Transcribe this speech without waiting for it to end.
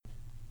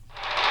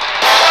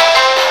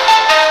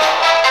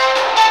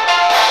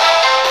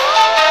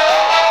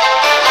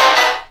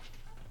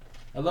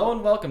Hello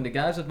and welcome to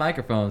Guys with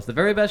Microphones, the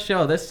very best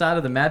show this side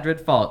of the Madrid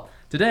Fault.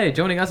 Today,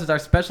 joining us as our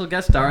special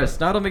guest star is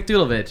Snartle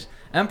McDoodlevich,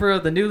 Emperor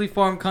of the newly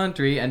formed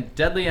country and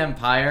deadly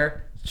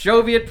empire,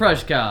 Soviet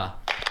Prushka.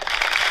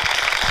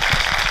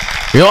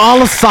 You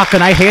all suck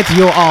and I hate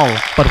you all,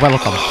 but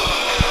welcome.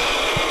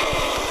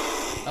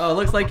 Oh, it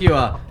looks like you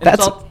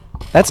insult...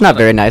 That's not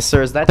very nice,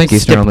 sir. Is that Thank you,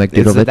 Snarl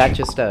McDoodlevich. Is that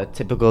just a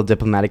typical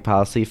diplomatic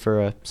policy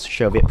for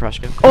Soviet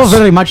Prushka? Oh,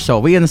 very much so.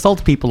 We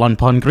insult people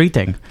upon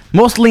greeting,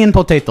 mostly in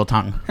potato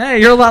tongue.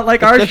 Hey, you're a lot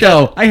like our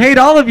show. I hate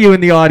all of you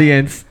in the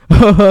audience.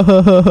 Your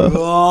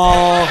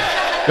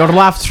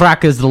laugh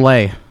track is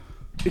delay.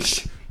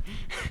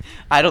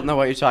 I don't know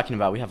what you're talking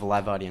about. We have a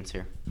live audience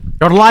here.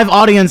 Your live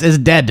audience is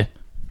dead.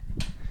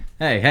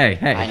 Hey,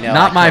 I know,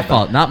 not I my killed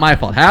fault, not my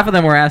fault. Half of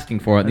them were asking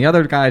for it, and the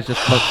other guys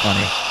just look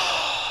funny.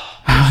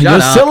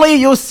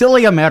 You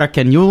silly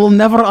American. You will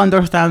never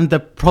understand the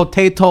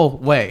potato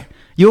way.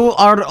 You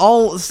are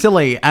all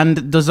silly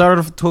and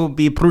deserve to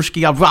be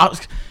Prushki.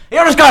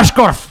 Here's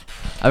Gashkorf.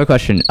 I have a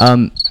question.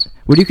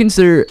 Would you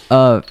consider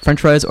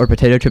French fries or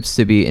potato chips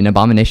to be an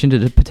abomination to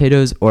the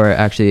potatoes, or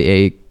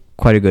actually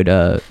quite a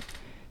good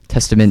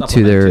testament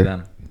to their?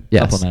 them.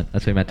 Yes. Supplement.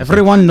 That's what I meant to say.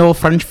 Everyone know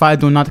French fries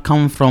do not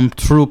come from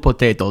true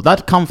potato.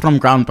 That come from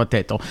ground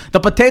potato. The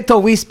potato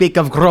we speak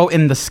of grow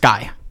in the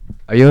sky.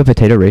 Are you a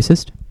potato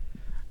racist?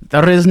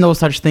 There is no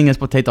such thing as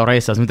potato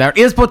racism. There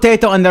is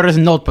potato and there is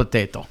no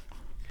potato.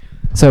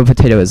 So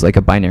potato is like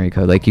a binary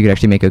code. Like you could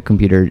actually make a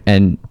computer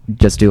and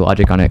just do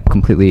logic on it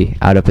completely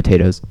out of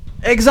potatoes.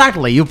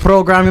 Exactly. You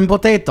program in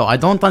potato. I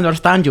don't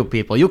understand you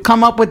people. You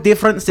come up with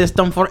different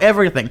system for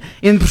everything.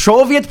 In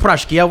Soviet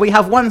Prushkia, we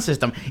have one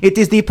system. It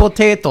is the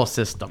potato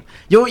system.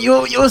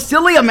 You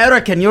silly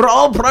American. You're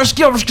all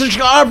Prushkia.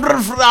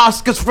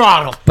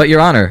 But,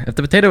 Your Honor, if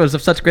the potato is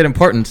of such great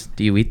importance,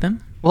 do you eat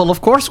them? Well,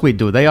 of course we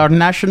do. They are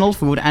national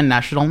food and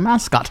national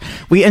mascot.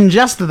 We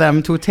ingest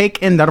them to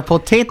take in their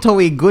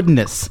potato-y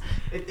goodness.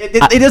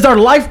 It is our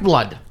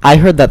lifeblood. I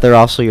heard that they're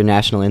also your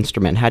national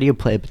instrument. How do you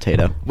play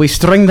potato? We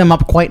string them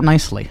up quite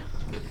nicely.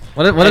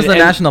 What is the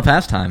national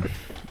pastime?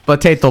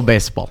 Potato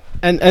baseball.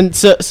 And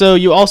so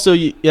you also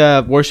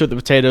worship the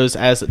potatoes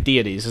as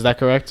deities. Is that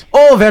correct?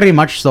 Oh, very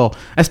much so.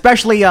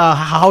 Especially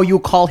how you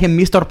call him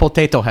Mr.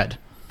 Potato Head.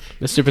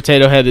 Mr.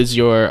 Potato Head is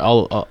your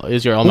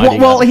almighty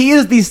Well, God. he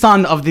is the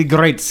son of the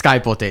great sky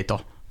potato.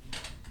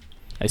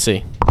 I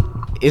see.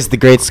 Is the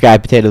great sky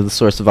potato the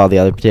source of all the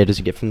other potatoes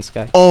you get from the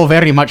sky? Oh,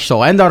 very much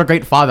so. And our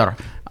great father.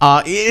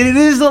 It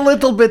is a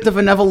little bit of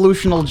an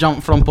evolutional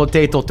jump from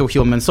potato to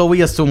human, so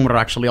we assume we're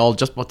actually all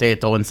just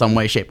potato in some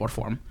way, shape, or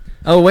form.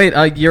 Oh, wait,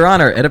 Your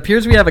Honor, it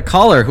appears we have a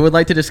caller who would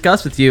like to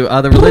discuss with you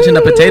the religion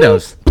of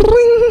potatoes.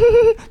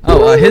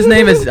 Oh, his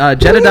name is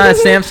Jedediah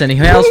Sampson. He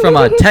hails from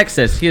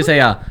Texas. He is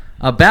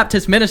a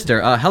Baptist minister.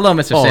 Hello,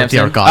 Mr. Oh, Sampson.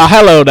 dear God.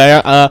 Hello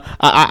there.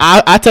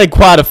 I take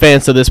quite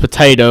offense to this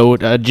potato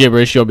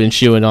gibberish you've been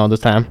chewing all the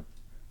time.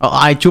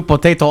 I chew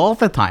potato all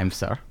the time,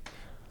 sir.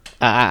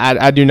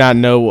 I do not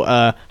know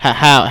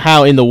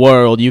how in the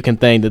world you can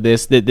think that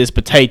this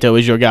potato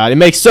is your God. It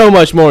makes so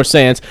much more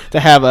sense to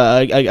have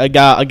a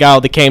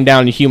God that came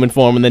down in human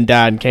form and then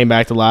died and came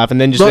back to life and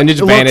then just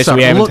vanished. Sir, and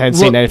we haven't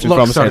seen anything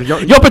from sir,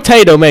 him. Your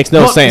potato makes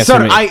no sense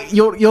sir, to me.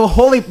 Your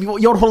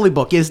holy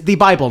book is the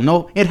Bible.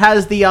 No, it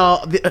has the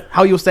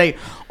how you say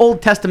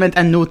Old Testament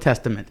and New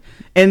Testament.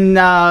 In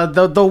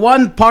the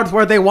one part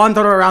where they wander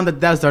around the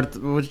desert,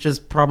 which is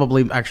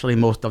probably actually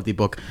most of the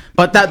book,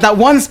 but that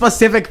one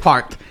specific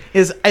part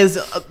is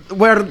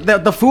where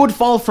the food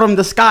falls from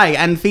the sky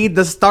and feed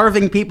the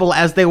starving people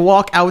as they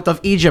walk out of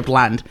Egypt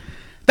land.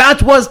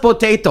 That was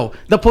potato.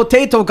 The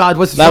potato god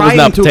was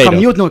trying to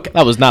communicate.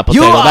 That was not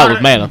potato. You that are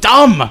was manna.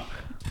 dumb.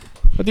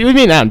 What do you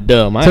mean I'm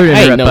dumb? Sorry to I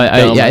ain't interrupt, no but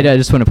dumb. I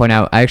just want to point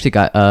out, I actually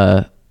got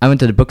I went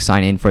to the book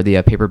signing for the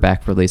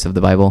paperback release of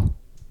the Bible.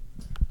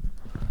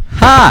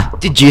 Ha!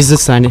 Did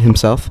Jesus sign it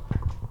himself?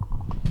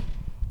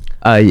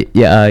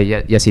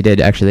 Yes, he did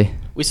actually.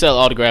 We sell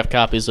autographed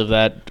copies of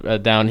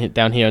that down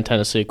here in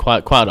Tennessee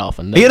quite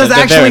often. It is They're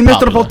actually very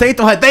Mr. popular.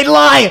 Potato Head. They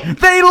lie.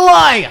 They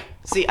lie.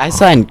 See, I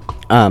signed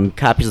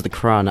copies of the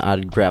Quran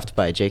autographed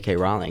by J.K.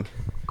 Rowling.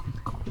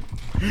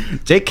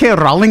 J.K.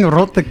 Rowling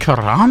wrote the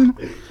Quran?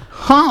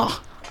 Huh.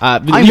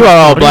 You are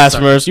all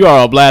blasphemers. You are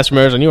all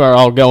blasphemers, and you are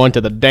all going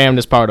to the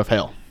damnedest part of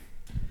hell.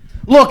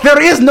 Look,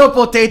 there is no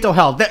potato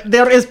hell.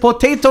 There is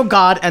potato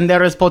God and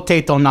there is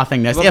potato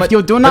nothingness. If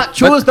you do not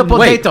choose the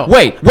potato...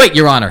 Wait,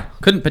 Your Honor.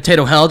 Couldn't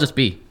potato hell just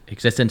be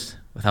existence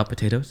without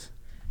potatoes?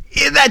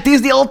 That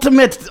is the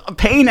ultimate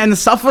pain and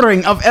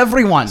suffering of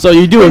everyone. So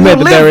you do When admit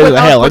you that there live is a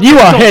without hell, and you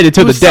are potato, headed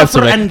to you the depths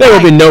of suffer it. and There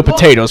will be die. no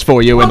potatoes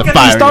for you in the Look at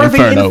these fiery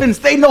starving inferno. infants.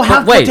 They don't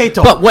have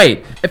potato. But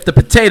wait, if the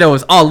potato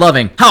is all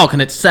loving, how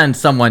can it send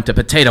someone to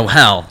potato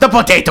hell? The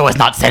potato is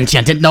not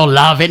sentient. It no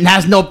love. It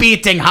has no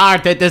beating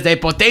heart. It is a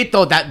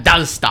potato that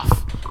does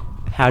stuff.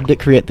 How did it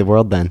create the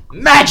world then?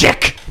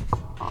 Magic.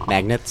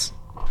 Magnets?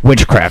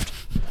 Witchcraft.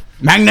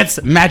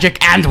 Magnets,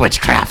 magic, and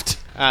witchcraft.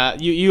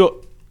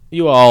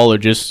 You all are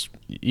just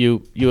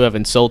you have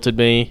insulted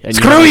me and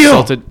Screw you!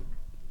 Insulted.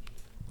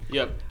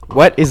 Yep.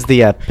 What is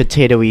the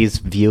Potatoese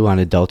view on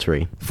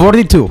adultery?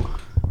 42.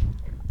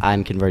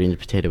 I'm converting to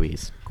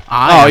Potatoese.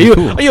 Oh,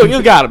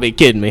 you gotta be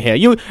kidding me here.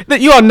 You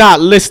are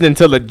not listening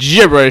to the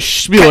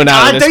gibberish spewing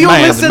out of this Do you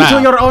man's listen mouth.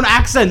 to your own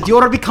accent? You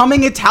are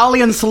becoming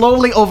Italian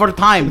slowly over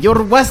time. Your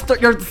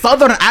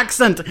southern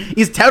accent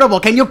is terrible.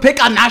 Can you pick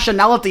a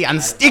nationality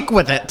and stick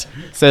with it?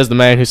 Says the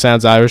man who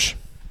sounds Irish.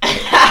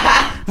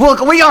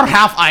 Look, we are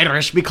half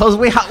Irish because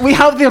we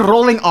have the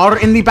rolling R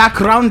in the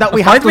background that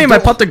we have Find to me do. my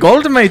pot of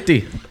gold,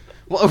 matey.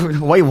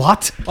 Wait,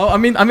 what? Oh, I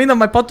mean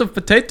my pot of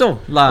potato,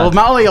 lad.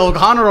 O'Malley,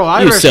 O'Connor, You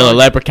Irish. silly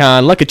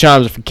leprechaun. Lucky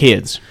Charms are for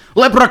kids.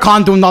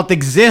 Leprechaun do not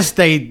exist.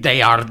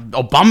 They are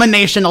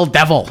abominational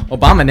devil.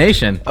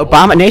 Abomination.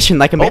 Abomination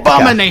like America.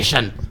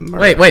 Abomination.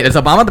 Wait, is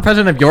Obama the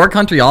president of your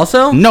country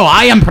also? No,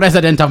 I am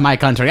president of my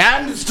country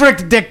and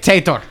strict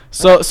dictator.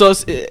 So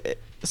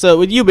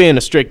with you being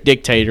a strict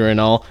dictator and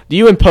all, do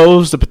you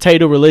impose the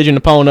potato religion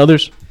upon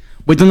others?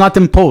 We do not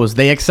impose.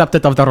 They accept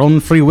it of their own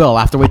free will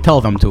after we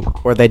tell them to.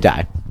 Or they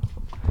die.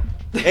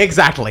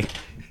 Exactly.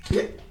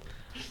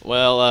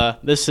 Well,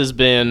 this has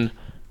been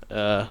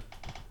a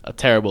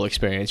terrible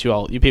experience.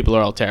 You people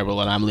are all terrible,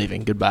 and I'm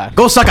leaving. Goodbye.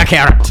 Go suck a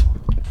carrot.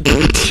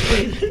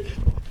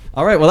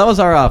 All right, well that was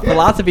our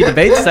philosophy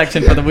debate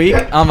section for the week.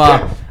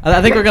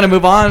 I think we're gonna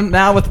move on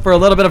now for a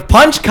little bit of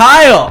Punch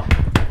Kyle.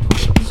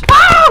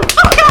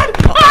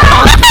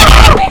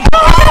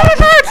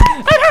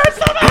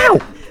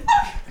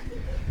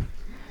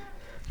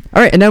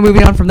 All right, and now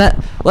moving on from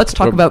that, let's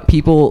talk about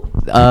people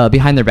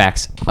behind their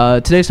backs.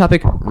 Today's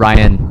topic,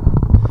 Ryan.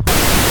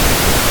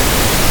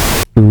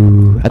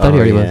 Ooh, I thought he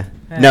already left.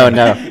 No.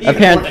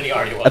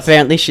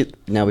 Apparently she.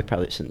 No, we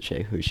probably shouldn't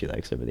say who she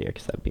likes over there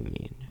because that'd be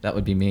mean. That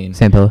would be mean.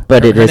 Sam Pillow.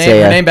 But it her is name,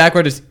 a. her name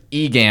backward is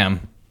Egam.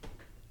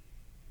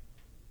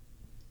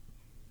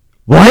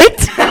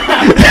 What?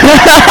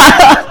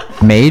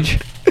 Mage?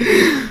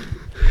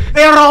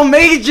 They are all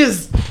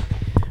mages.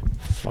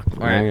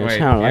 Wait.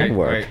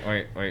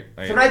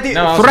 Freddy,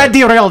 No, I was Fred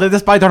derailed it.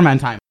 It's Spider-Man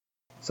time.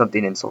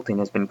 Something insulting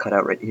has been cut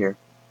out right here.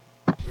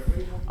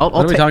 I'll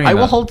What are we talking I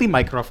will about? hold the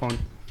microphone.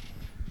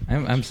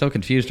 I'm so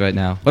confused right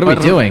now. What are we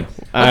What- doing?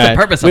 What's the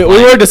purpose of we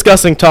life? were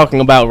discussing talking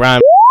about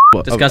Ryan.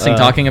 Discussing,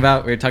 talking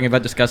about. We were talking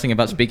about discussing,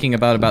 about speaking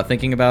about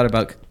thinking about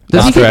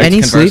Does he get Correct.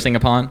 any sleep? conversing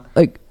upon.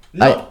 Like,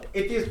 No,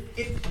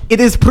 it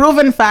is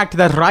proven fact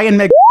that Ryan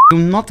Meg do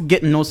not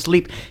get no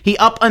sleep. He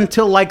up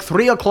until like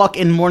 3 o'clock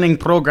in morning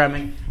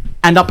programming,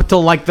 and up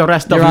until like the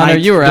rest Your of Honor,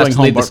 night you were asked doing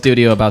to leave the homework.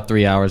 studio about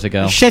 3 hours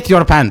ago. Shit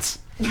your pants.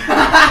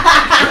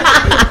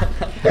 I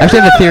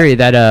actually have a theory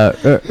that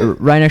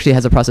Ryan actually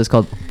has a process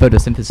called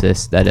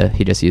photosynthesis that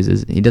he just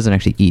uses. He doesn't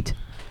actually eat.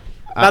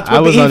 That's I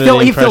what was he, under fil-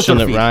 the he impression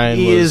filter that feed. Ryan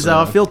He was, is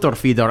a filter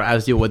feeder,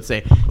 as you would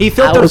say. He I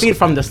filter was- feed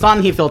from the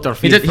sun. He filter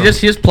He feed.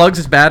 just plugs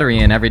his battery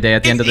in every day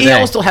at the end of the He day.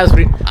 also has. I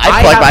plug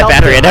have my helped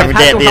battery him. in every I've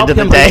day had at to the end help of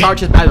the him day. recharge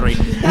his battery.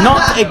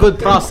 Not a good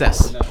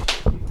process. Did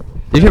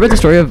you hear about the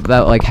story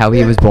about like how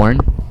he was born?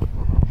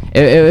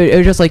 It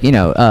was just like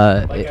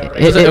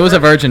It was a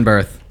virgin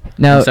birth.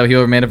 No. And so he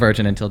remained a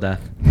virgin until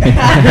death.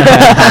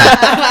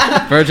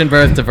 Virgin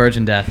birth to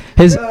virgin death.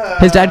 his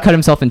dad cut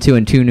himself in two,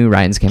 and 2 new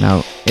Ryans came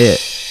out.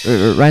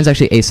 Ryan's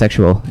actually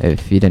asexual,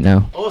 if you didn't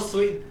know. Oh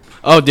sweet.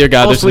 Oh dear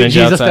God, Oh there's a sweet ninja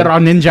Jesus, outside. there are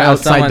ninja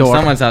outside door.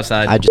 Someone's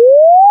outside. I just.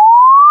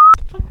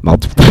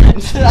 Multiple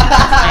times.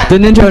 The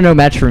ninja are no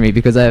match for me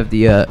because I have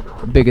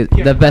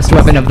the best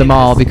weapon of them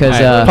all. Because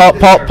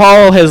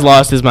Paul has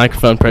lost his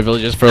microphone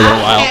privileges for a little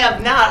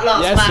while. not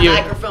lost Yes, you-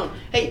 microphone.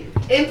 Hey,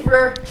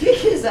 Emperor, kick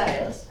his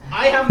ass.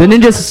 I have the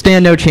ninjas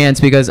stand no chance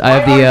because I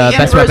have the the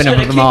best Emperor's weapon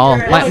gonna of them kick all.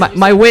 your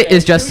My wit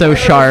is just so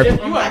sharp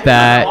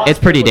that it's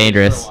pretty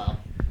dangerous.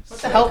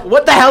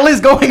 What the hell is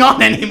going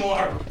on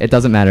anymore? It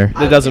doesn't matter.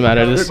 It doesn't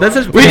matter. This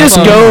is we just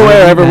fun. go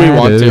wherever we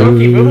want to.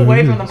 Okay, move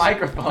away from the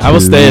microphone. I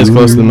will stay as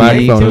close to the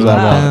microphone as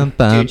I want.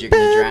 Dude, you're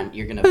gonna drown.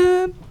 You're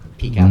gonna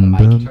peek out the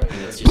mic.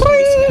 It's just gonna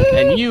be sad.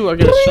 And you are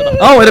gonna shut up.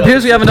 Oh, it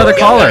appears we have another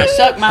caller.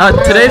 suck my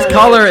Today's balls,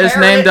 caller is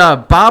Barrett.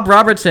 named Bob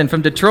Robertson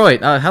from Detroit.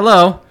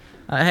 Hello.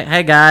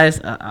 Hey guys.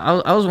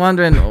 I was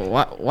wondering,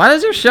 why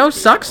does your show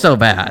suck so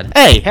bad?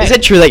 Hey, is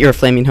it true that you're a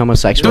flaming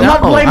homosexual? Do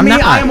not blame I'm me.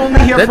 not. I am only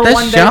here for This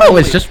one day. show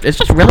only. is just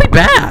really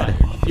bad.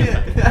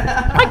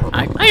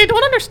 I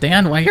don't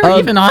understand why you're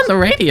even on the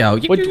radio.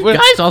 You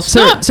guys all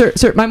suck.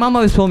 Sir, my mom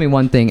always told me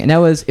one thing, and that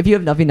was if you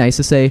have nothing nice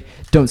to say,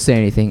 don't say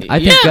anything. I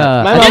think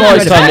Yeah, my I mom think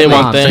always I read told me about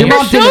one moms. thing. Your Your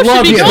mom show didn't should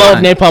love be you. gone. Love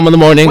napalm in the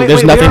morning. Wait,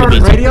 There's wait, nothing we're to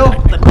on beat. radio?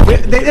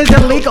 It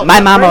is illegal.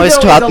 My mom always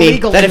Radio taught is me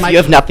illegal that in if my you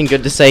have nothing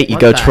good to say, you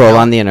What go the troll hell?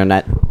 on the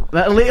internet.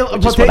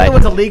 Potato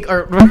is illegal,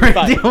 or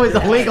radio is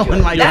illegal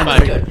in my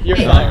country. You're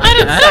Hey, fired.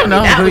 I don't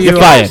know who You're you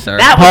are, fired. sir.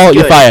 That was Paul,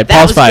 you're good. fired. That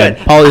Paul's was fired.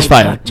 good. Paul is I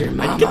fired. fucked your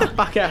mama.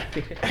 Fuck out of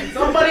here.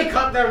 Somebody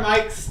cut their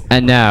mics.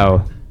 And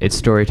now it's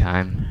story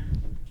time.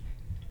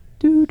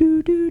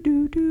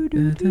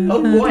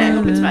 Oh boy, I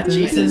hope it's about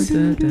Jesus.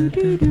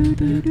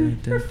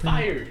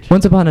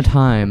 Once upon a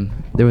time,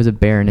 there was a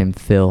bear named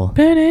Phil.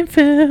 Bear named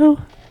Phil.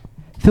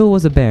 Phil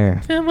was a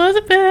bear. Phil was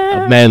a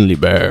bear. A manly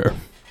bear.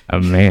 A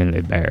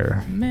manly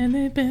bear.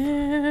 Manly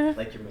bear.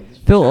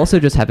 Phil also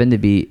just happened to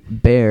be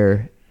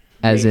bear,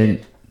 as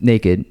in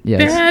naked.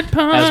 Yes.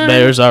 As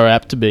bears are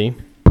apt to be.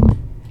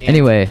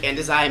 Anyway. And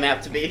as I am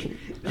apt to be.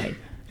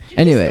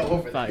 Anyway.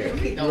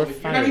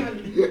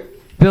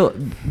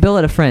 Bill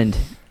had a friend.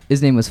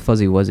 His name was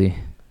Fuzzy Wuzzy.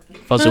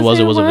 Fuzzy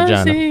Wuzzy was a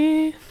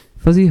vagina.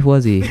 Fuzzy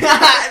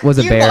Wuzzy was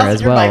a bear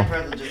as well.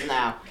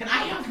 Can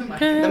I have the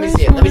mic? Let me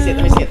see it. Let me see it.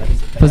 Let me see it. Let me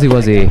see it. Fuzzy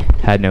Wuzzy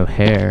had no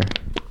hair.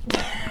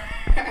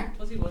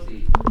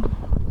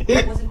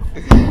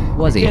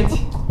 Wuzzy.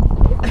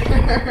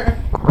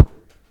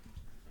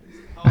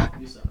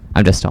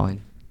 I'm just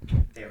stalling.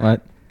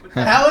 What? What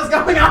the hell is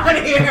going on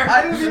here?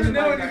 I don't even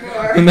know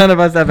anymore. None of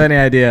us have any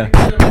idea.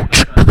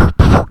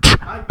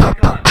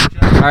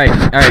 All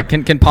right.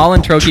 Can Paul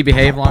and Trokey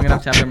behave long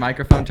enough to have their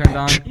microphone turned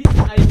on?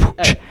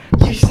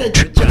 You said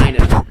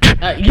vagina.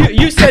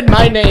 You said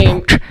my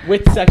name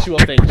with sexual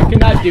things. You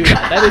cannot do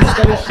that.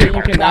 That is shit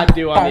you cannot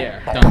do on the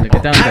air.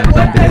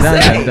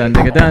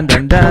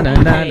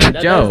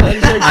 Joe,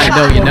 I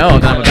know you know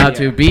that I'm about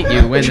to beat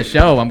you in the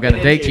show. I'm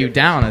gonna take you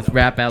down as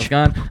rap battle's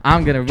gun.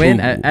 I'm gonna win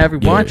at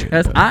everyone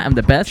because I am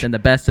the best and the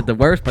best of the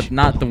worst, but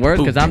not the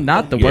worst because I'm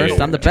not the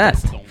worst. I'm the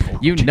best.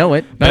 You know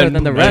it better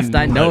than the rest.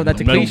 I know that's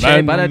a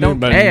cliche, but I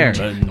don't care.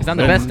 Because I'm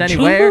the best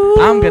anywhere.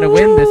 I'm gonna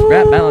win this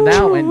rap battle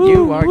now, and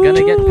you are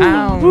gonna get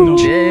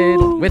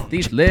pounded with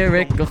these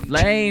lyrical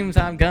flames.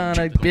 I'm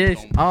gonna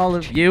bitch all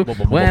of you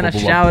when I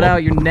shout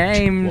out your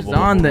names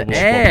on the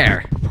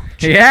air.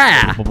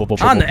 Yeah,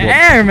 on the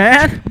air,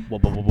 man. All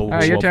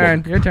right, your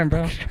turn,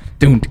 bro.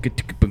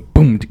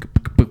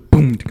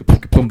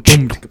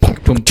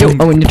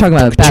 Oh, when you're talking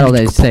about a battle,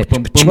 they say,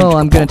 well,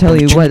 I'm going to tell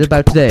you what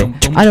about today.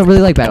 I don't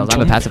really like battles. I'm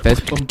a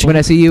pacifist. When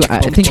I see you, I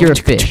think you're a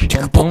fish.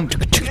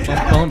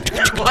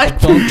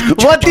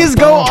 What is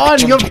go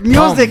on? Your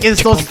music is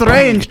so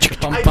strange.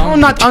 I do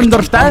not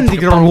understand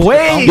your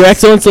way. Your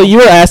Excellency, you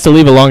were asked to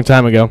leave a long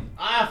time ago.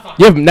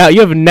 You have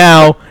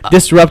now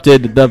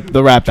disrupted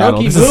the rap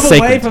battle. This is Move away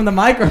sacred. from the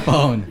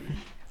microphone.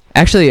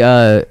 Actually,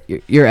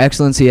 Your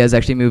Excellency has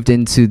actually moved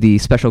into the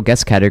special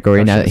guest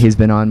category now that he's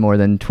been on more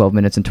than 12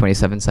 minutes and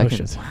 27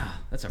 seconds. Wow,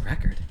 that's a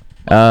record.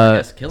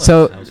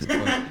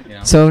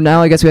 So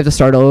now I guess we have to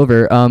start all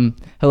over.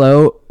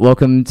 Hello,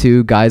 welcome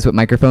to Guys with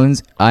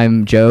Microphones.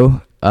 I'm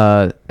Joe.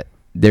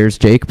 There's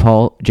Jake,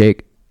 Paul,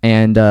 Jake,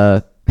 and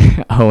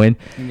Owen.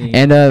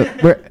 And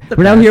we're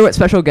now here with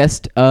special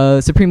guest,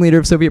 Supreme Leader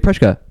of Soviet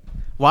Prussia.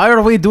 Why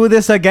do we do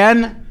this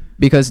again?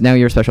 Because now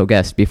you're a special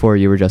guest. Before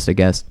you were just a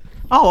guest.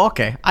 Oh,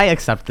 okay. I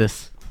accept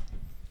this.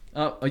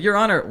 Your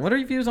Honor, what are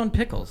your views on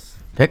pickles?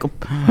 Pickle.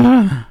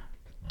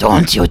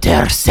 Don't you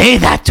dare say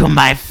that to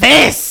my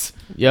face!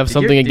 You have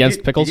something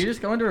against pickles? Did you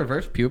just go into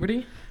reverse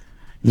puberty?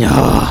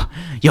 No,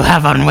 you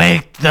have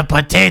unwaked the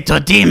potato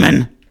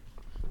demon.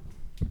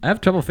 I have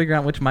trouble figuring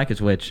out which mic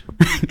is which.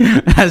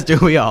 As do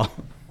we all.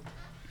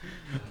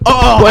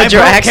 Oh, Where'd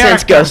your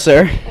accents go,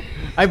 sir?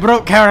 I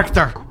broke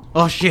character.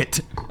 Oh,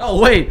 shit.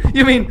 Oh, wait.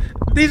 You mean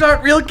these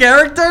aren't real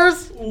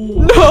characters?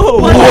 No!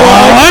 What?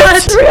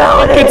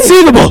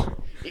 Conceivable!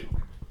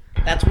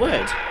 That's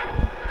words.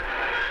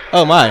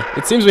 Oh my,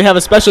 it seems we have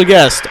a special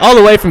guest, all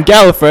the way from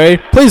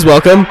Gallifrey. Please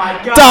welcome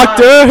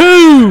Doctor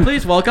Who!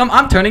 Please welcome.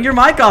 I'm turning your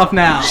mic off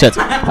now. Shit.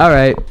 All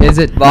right, is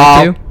it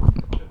Bob.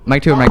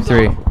 mic 2 or mic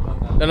 3? No,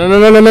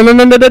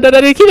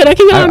 keep it,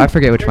 keep I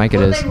forget which mic it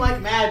is. like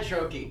mad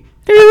Trokey.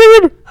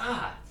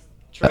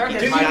 Turn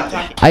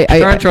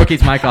I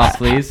Trokey's mic off,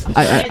 please.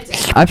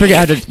 I forget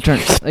how to turn.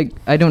 Like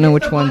I don't know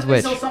which one's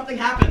which. So something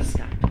happens.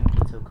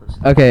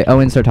 Okay,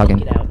 Owen, start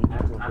talking.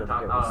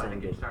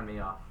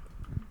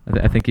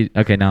 I think you.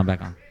 Okay, now I'm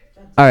back on.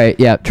 All right,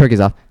 yeah, turkey's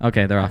off.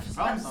 Okay, they're off.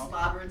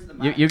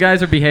 You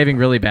guys are behaving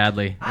really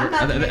badly. I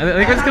think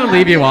we're just gonna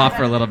leave you off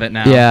for a little bit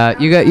now. Yeah,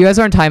 you guys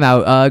are on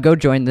timeout. Go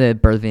join the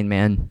birthing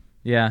man.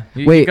 Yeah.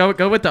 Wait.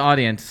 Go with the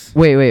audience.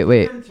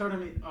 Wait.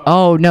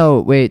 Oh no,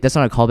 wait, that's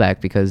not a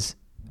callback because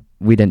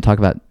we didn't talk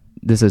about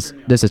this is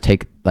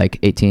take like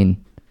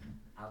 18.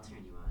 I'll turn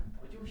you on.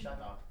 Would you shut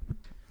up?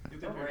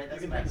 Don't worry,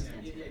 that's my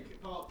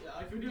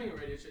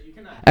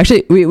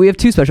Actually, we have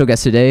two special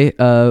guests today.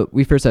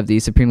 We first have the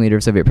Supreme Leader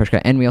of Soviet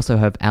Prussia, and we also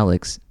have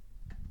Alex.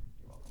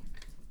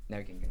 Now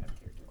we can get out of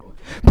here.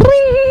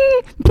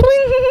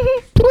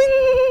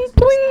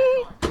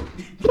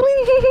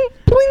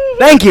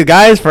 Thank you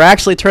guys for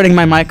actually turning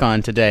my mic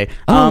on today.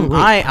 Oh, wait.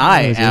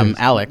 I Oh, am yes.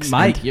 Alex.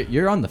 Mike, and-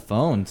 you're on the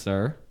phone,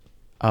 sir.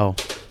 Oh.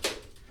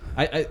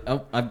 I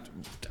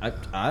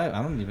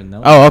don't even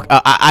know. Oh, okay.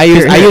 I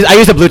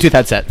use a Bluetooth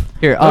headset.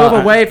 Here, Move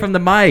away from the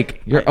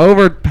mic. You're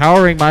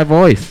overpowering my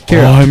voice.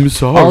 Here, I'm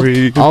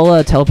sorry.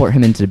 I'll teleport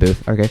him into the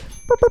booth. Okay.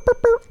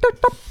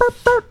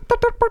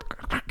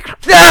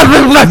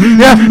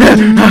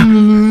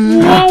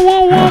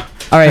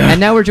 All right, and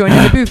now we're joined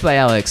in the booth by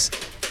Alex.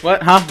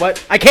 What? Huh?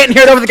 What? I can't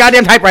hear it over the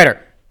goddamn typewriter.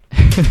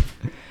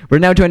 We're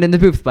now joined in the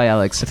booth by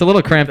Alex. It's a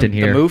little cramped in The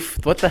here.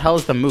 moof? What the hell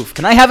is the moof?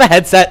 Can I have a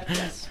headset?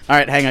 Yes. All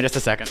right, hang on just a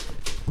second.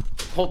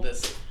 Hold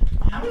this.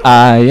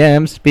 I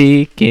am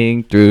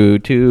speaking through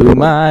two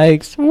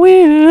mics.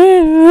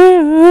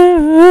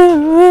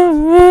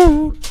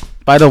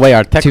 By the way,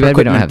 our Too bad technical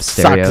we don't have equipment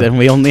sucks, stereo. and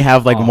we only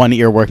have like one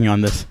ear working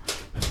on this.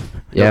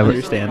 Yeah, don't we-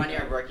 understand.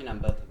 are working on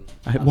both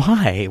of them.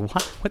 Why?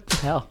 What the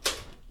hell?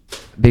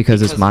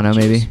 because it's mono,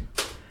 maybe.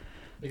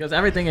 Because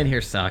everything in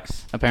here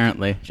sucks.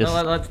 Apparently, just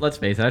Well, let's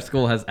face it. Our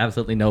school has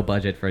absolutely no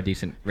budget for a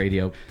decent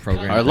radio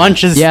program. our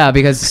lunches. Yeah,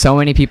 because so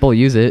many people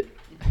use it.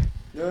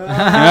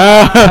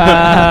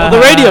 Well, the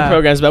radio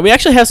programs, but we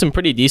actually have some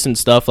pretty decent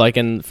stuff, like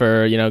the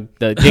No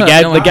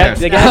gag one cares.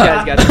 the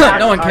gag guys got.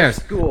 No one cares.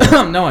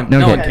 no one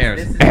No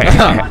cares.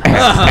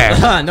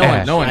 one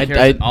no one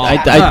cares. I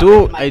at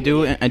all.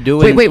 do.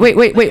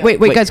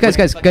 Wait, guys,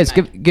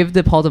 give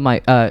the Paul the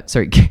mic.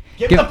 Sorry,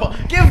 Give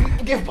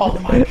Paul the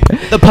mic.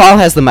 The Paul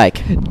has the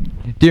mic.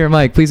 dear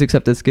Mike, please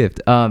accept this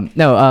gift.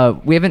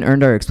 No, we haven't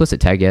earned our explicit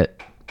tag yet.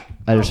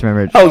 I just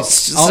remembered. Oh,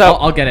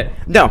 I'll get it.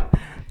 no.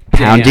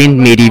 Pounding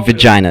meaty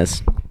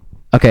vaginas.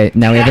 Okay,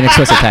 now we have an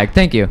explicit tag.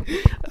 Thank you.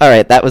 All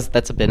right,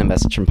 that's a bit of a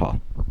message from Paul.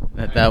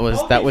 That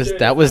was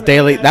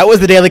daily. That was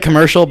the daily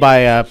commercial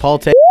by Paul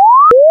Tay.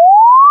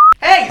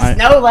 Hey, it's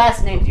no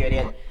last name, you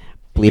idiot.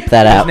 Bleep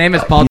that His out. name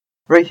is Paul.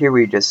 Right here,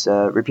 we just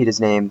repeat his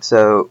name,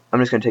 so I'm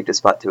just going to take this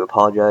spot to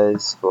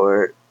apologize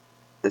for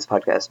this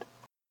podcast.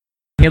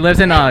 He lives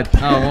in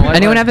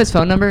Anyone have his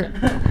phone number?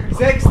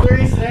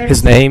 636.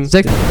 His name.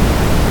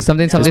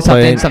 Something.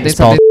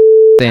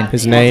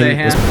 His name.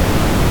 Is,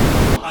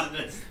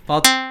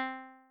 Paul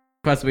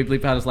request we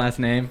bleep out his last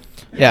name.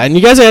 yeah, and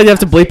you guys have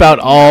to bleep out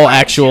all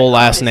actual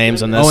last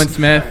names on this. Owen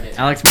Smith,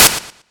 Alex,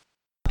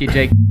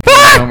 Jake,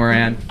 Joe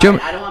Moran. Joe,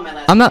 I don't want my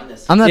last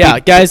I'm not. Yeah,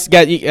 big- guys,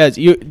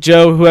 you,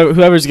 Joe,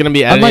 whoever's gonna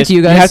be editing Unlike this,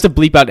 you guys- have to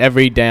bleep out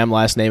every damn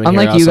last name. In here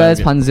Unlike you also. guys,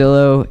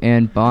 Ponzillo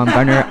and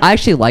Baumgartner, I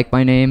actually like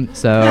my name,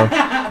 so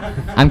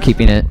I'm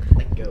keeping it.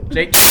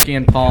 Jake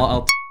and Paul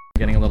are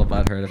getting a little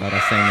butthurt about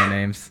us saying their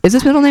names. Is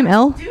this middle name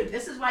L? Dude,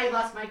 this is why you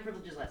lost mic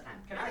privileges last time.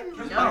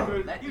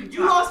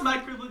 You lost my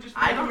privileges.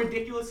 I don't-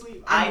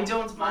 ridiculously. I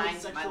don't mind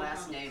my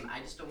last name. I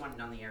just don't want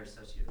it on the air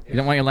associated. You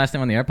don't want your last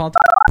name on the air, Paul?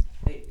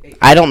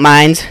 I don't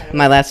mind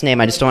my last name.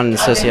 I just don't want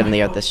to associate on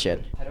the air with this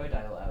shit. How do I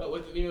dial out?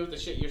 With the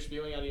shit you're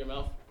spewing out of your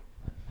mouth.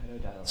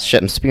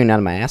 Shit, I'm spewing out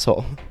of my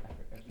asshole.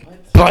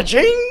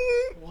 Budging?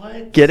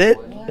 What? Get it?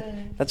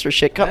 That's where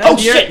shit comes. Oh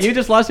shit! You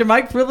just lost your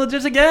mic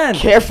privileges again.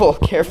 Careful.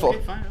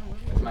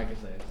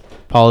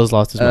 Paul has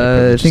lost his mic. I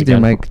privileges think they're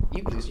again. mic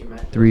You lose your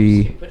mic.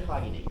 3.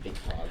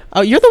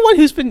 Oh, you're the one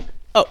who's been.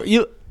 Oh,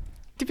 you.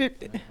 All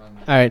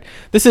right.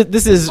 This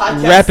is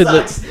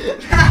rapidly.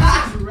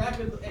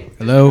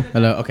 Hello.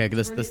 Okay,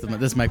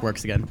 this mic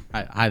works again.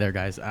 Hi there,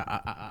 guys.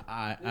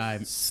 I'm.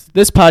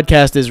 This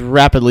podcast is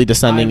rapidly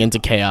descending into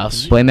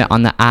chaos. Blame it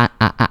on the You can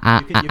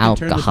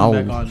turn this alcohol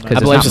one back on. because I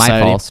it's blame not my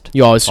society. fault.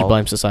 You always should Fault.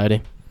 blame society.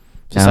 No.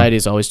 Society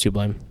is always to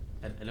blame.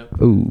 Hello.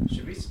 Ooh.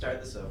 Should we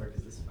start this over?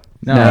 Because this is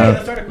fucking.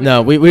 No.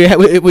 No,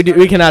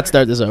 we cannot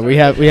start this over. We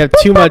have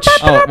too much.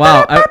 Oh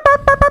wow.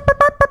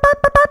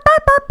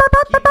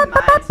 Keep in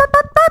mind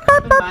that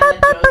Joe's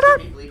gonna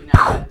be bleeping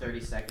out about 30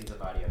 seconds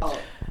of audio.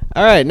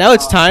 All right, now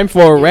it's time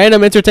for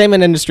random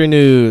entertainment industry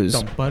news.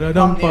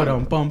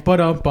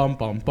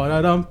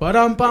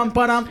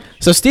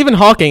 So Stephen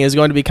Hawking is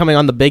going to be coming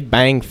on The Big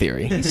Bang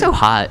Theory. He's so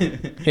hot.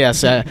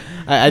 Yes, to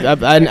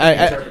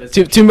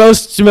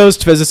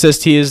most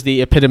physicists, he is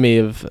the epitome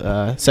of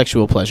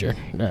sexual pleasure.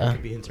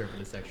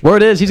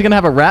 Word is he's gonna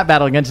have a rap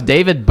battle against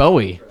David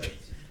Bowie.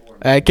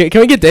 Can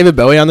we get David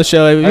Bowie on the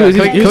show? He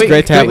was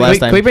great to have last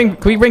time. Can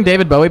we bring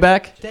David Bowie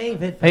back?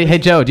 David. Hey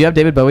Joe, do you have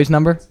David Bowie's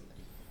number?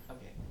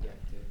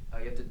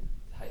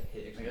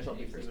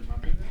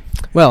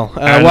 Well,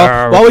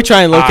 while we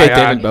try and locate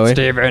David Bowie.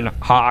 Stephen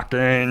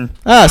Hawking.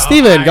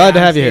 Stephen, glad to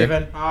have you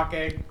here.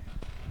 Hawking.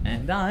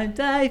 And I'm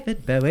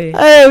David Bowie.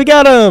 Hey, we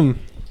got him.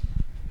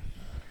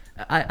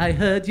 I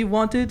heard you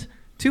wanted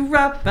to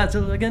rap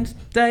battle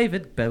against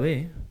David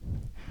Bowie.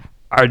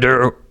 I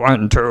do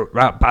want to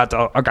rap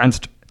battle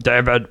against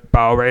David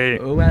Bowie.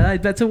 Oh, well,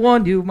 I'd better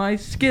warn you, my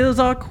skills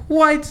are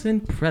quite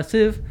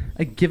impressive.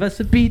 Give us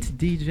a beat,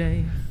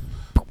 DJ.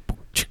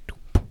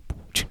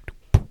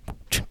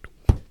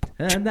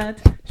 Turn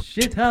that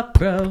shit up,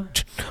 bro.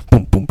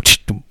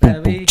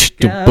 There we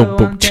go,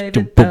 I'm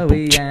David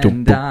Bowie,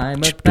 and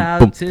I'm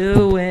about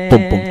to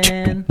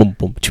win.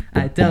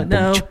 I don't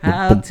know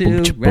how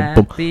to rap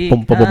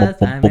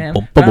because I am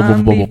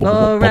from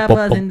before rap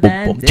was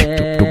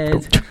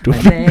invented.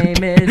 My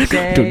name is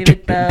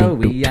David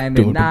Bowie, I'm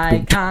an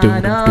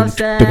icon of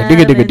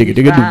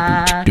 70s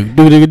rap.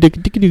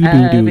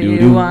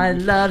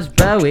 Everyone loves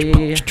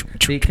Bowie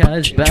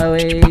because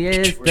Bowie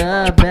is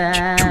the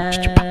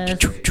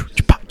best.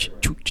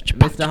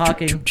 Mr.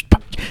 Hawking.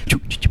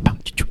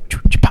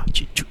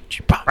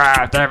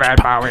 David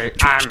Bowie,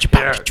 I'm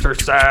here to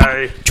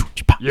say,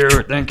 you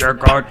think you're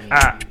good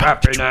at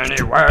rapping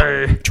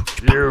anyway.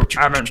 You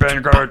haven't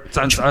been good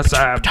since the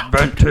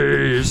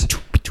 70s.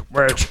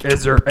 Which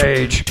is your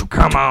age?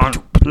 Come on,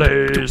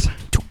 please.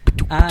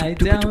 I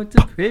don't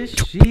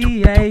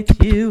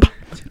appreciate you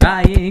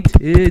trying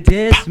to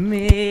diss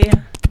me,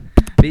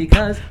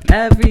 because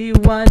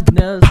everyone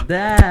knows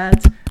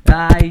that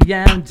I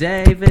am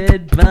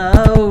David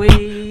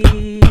Bowie.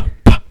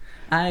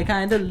 I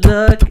kinda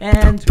look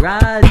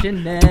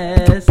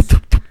androgynous,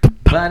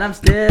 but I'm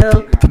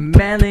still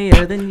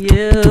manlier than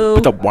you.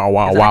 Wow,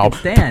 wow, 'Cause wow. I can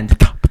stand.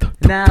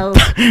 Now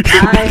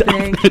I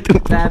think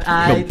that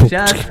I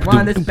just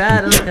won this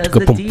battle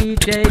because the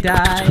DJ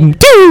died.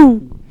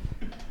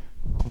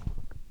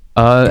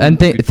 And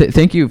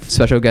thank you,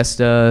 special guest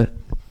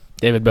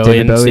David Bowie David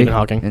and Bowie Stephen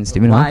Hawking. and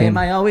Stephen Why Hawking. am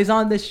I always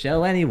on this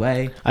show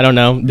anyway? I don't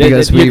know.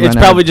 Because we It's run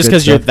probably out of just good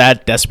because you're stuff.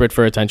 that desperate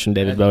for attention,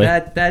 David Bowie.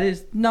 That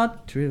is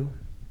not true.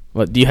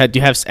 What do you have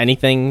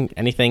anything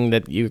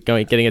that you're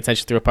getting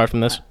attention through apart from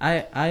this?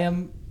 I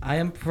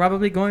am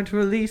probably going to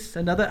release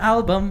another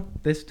album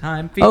this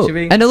time Oh,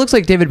 featuring. and it looks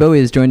like David Bowie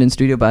is joined in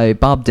studio by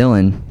Bob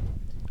Dylan.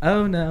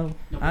 Oh no,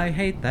 I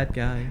hate that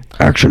guy.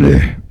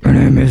 Actually, my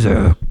name is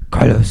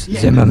Carlos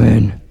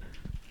Zimmerman.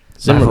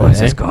 Zimmerman,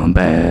 eh? gone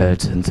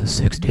bad since the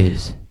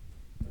 60s.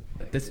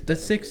 The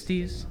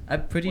 60s.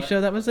 I'm pretty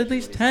sure that was at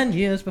least 10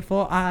 years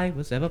before I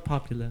was ever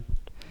popular.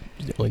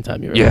 The only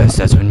time you Yes,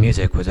 that's when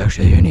music was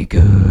actually any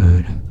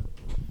good.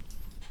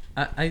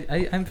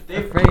 I'm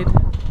afraid.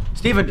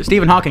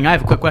 Stephen Hawking, I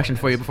have a quick question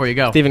for you before you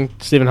go.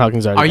 Stephen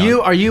Hawking's already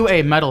gone. Are you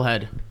a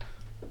metalhead?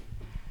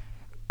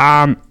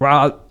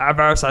 Well,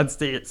 ever since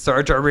the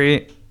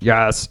surgery,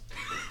 yes.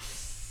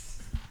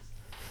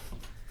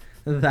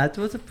 That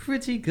was a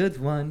pretty good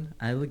one.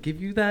 I will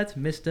give you that,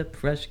 Mr.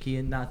 Preshke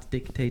and not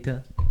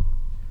dictator.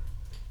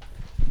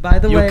 By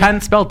the You way,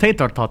 can't spell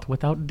tater tot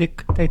without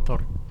dictator.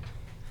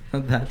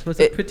 that was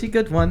a pretty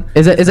good one.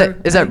 Is that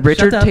Mr.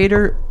 Richard Shut up.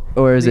 Tater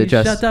or is it Please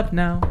just? shut up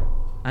now.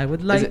 I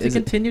would like to is it-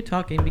 continue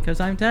talking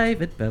because I'm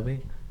David Bowie.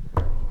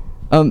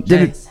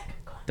 David.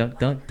 Hey,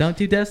 don't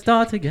you dare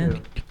start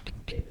again.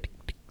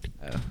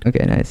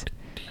 Okay, nice.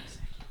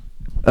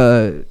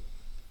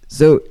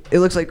 So it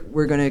looks like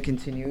we're gonna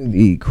continue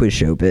the quiz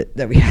show bit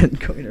that we had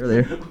going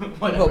earlier.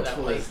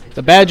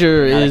 The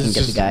Badger Now I can is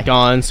get the guy.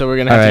 gone, so we're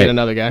gonna have to get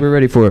another guy. We're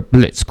ready for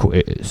Blitz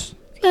quiz.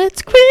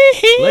 Let's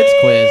quiz. Blitz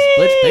quiz.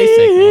 Blitz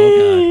basic.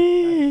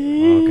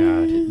 Oh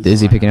god. Is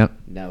he picking up?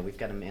 No, we've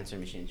got an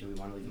answering machine. Do we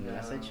want to leave him a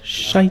message?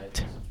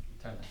 Shite.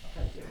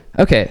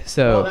 Okay,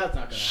 so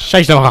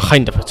Shite. I'm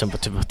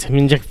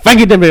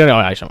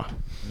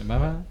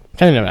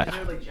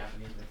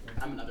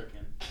another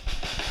kid.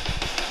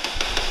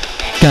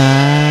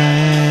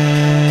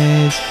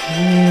 guys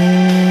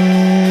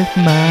with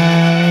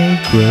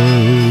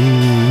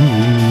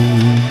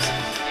microbes.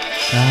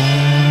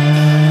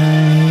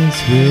 Guys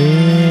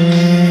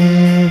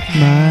with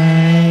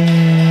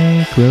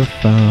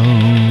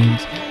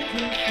microphones.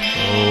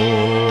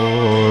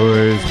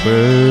 Guys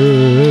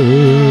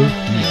with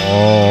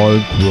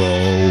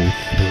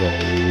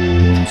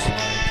microphones.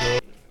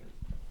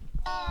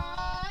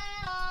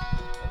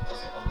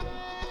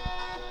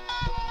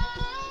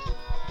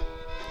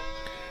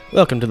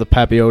 Welcome to the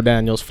Pappy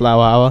O'Daniels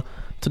Flower Hour.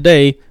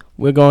 Today,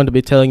 we're going to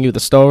be telling you the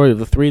story of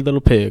the 3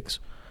 little pigs.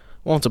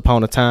 Once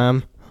upon a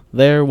time,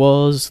 there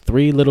was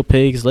 3 little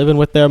pigs living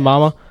with their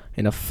mama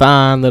in a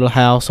fine little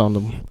house on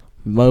the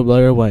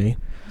Mobler Way.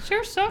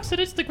 Sure sucks that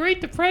it's the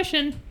Great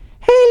Depression.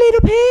 Hey,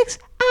 little pigs,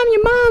 I'm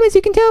your mom, as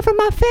you can tell from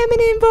my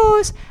feminine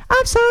voice.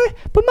 I'm sorry,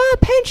 but my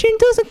pension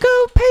doesn't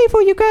go pay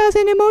for you guys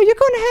anymore. You're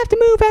gonna have to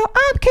move out.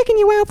 I'm kicking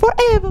you out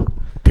forever.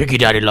 Piggy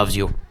Daddy loves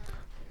you.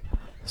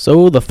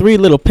 So the 3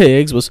 little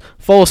pigs was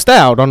forced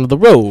out onto the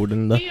road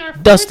in We the are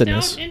forced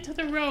dustiness. out into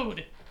the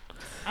road.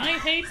 I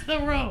hate the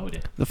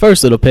road. The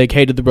first little pig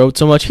hated the road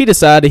so much he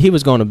decided he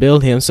was going to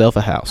build himself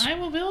a house. I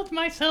will build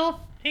myself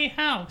a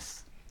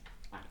house.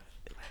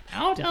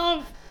 Out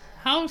of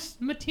house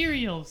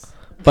materials.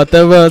 But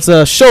there was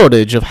a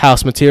shortage of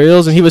house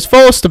materials, and he was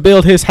forced to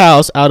build his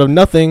house out of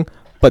nothing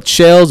but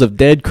shells of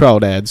dead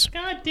crawdads.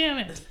 God damn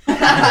it.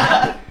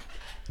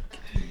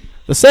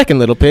 The second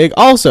little pig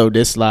also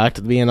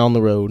disliked being on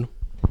the road.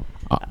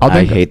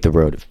 I hate the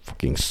road. It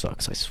fucking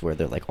sucks. I swear,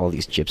 they're like all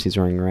these gypsies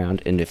running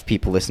around, and if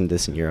people listen to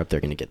this in Europe, they're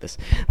gonna get this.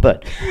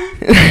 But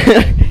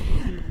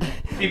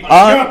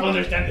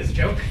understand this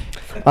joke.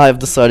 I've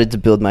decided to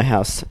build my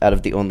house out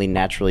of the only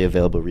naturally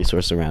available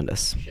resource around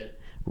us: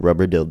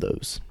 rubber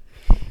dildos.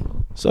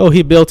 So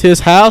he built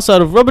his house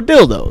out of rubber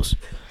dildos.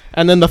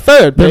 And then the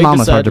third Their pig mom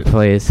was hard to decided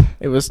please.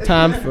 it was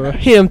time for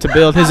him to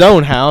build his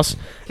own house,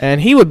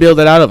 and he would build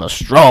it out of a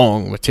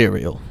strong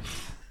material.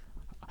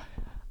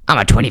 I'm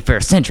a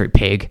 21st century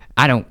pig.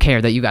 I don't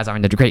care that you guys are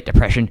in the Great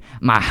Depression.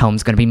 My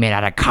home's gonna be made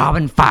out of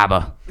carbon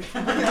fiber.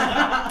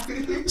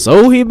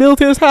 So he built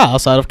his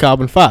house out of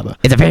carbon fiber.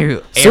 It's a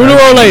very Sooner or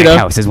aerodynamic later-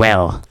 house as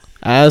well.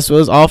 As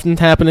was often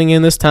happening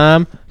in this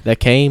time, there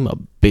came a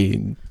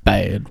big,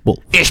 bad wolf.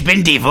 Ich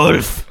bin die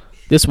Wolf.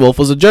 This wolf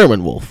was a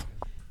German wolf.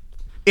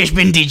 Ich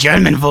bin die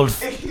German Wolf.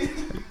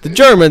 The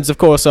Germans, of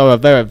course, are a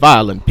very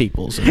violent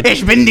people,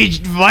 Ich bin die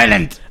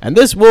violent. and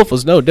this wolf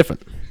was no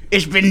different.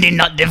 Ich bin die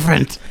not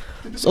different.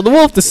 So the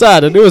wolf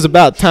decided it was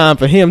about time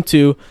for him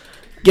to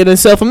get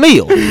himself a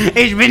meal.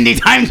 Ich bin die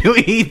time to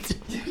eat.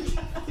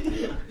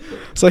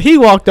 So he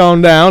walked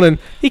on down and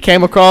he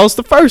came across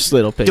the first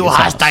little pig's Du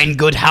hast house. ein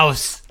good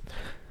house.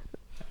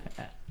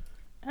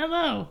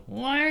 Hello.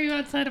 Why are you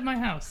outside of my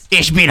house?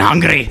 Ich bin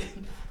hungry.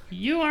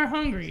 You are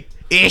hungry.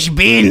 Ich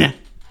bin.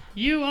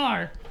 You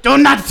are. Do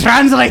not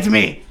translate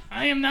me. I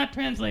I am not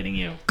translating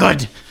you.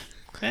 Good.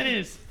 That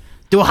is.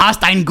 Du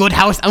hast ein good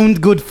house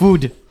und good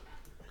food.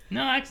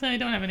 No, actually, I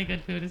don't have any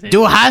good food. Is it?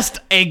 Du hast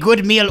a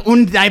good meal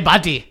und thy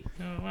body.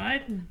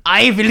 What?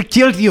 I will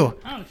kill you.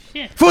 Oh,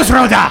 shit.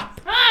 Fußroda!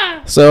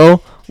 Ah!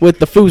 So, with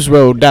the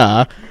Fuzro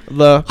Da,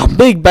 the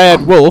big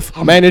bad wolf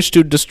managed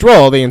to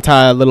destroy the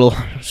entire little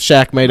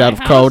shack made out of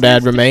My house crawdad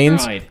is remains,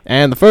 destroyed.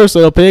 and the first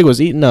little pig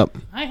was eaten up.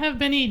 I have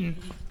been eaten.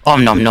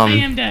 Nom I nom.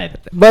 am dead.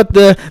 But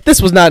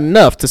this was not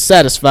enough to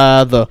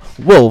satisfy the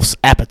wolf's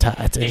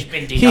appetite.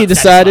 And he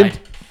decided,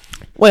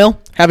 well,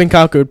 having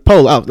conquered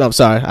I'm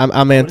sorry,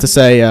 I meant to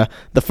say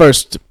the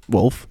first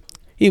wolf.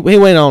 He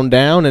went on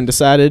down and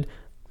decided,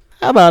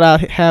 how about I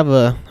have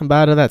a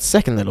bite of that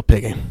second little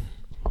piggy?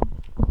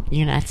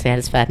 You're not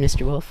satisfied,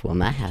 Mr. Wolf? Well,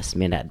 my house is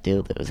made out of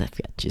dildos. I've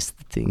got just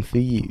the thing for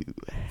you.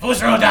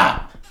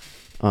 Fußroda!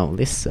 Oh,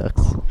 this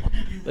sucks.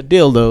 The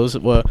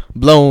dildos were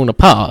blown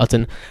apart,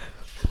 and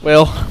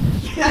well,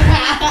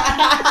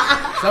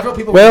 Several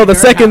people the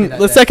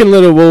second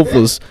little wolf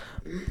was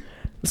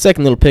the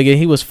second little piggy.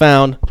 He was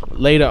found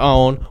later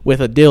on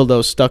with a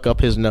dildo stuck up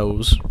his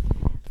nose.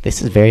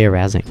 This is very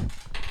arousing.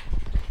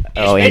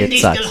 Oh, and it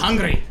sucks. still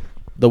hungry.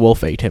 The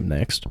wolf ate him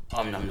next.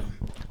 Nom nom.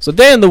 So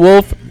Dan the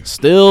wolf,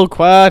 still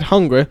quite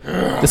hungry,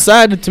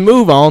 decided to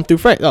move on through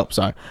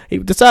He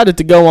decided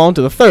to go on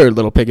to the third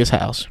little piggy's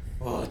house.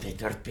 Oh, the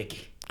third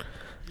piggy.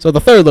 So the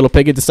third little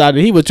piggy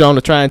decided he was going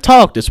to try and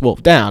talk this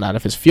wolf down out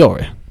of his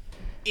fury.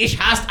 Ich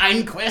hast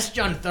ein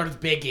question, third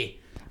piggy.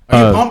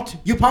 Are you pumped?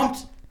 You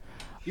pumped?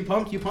 You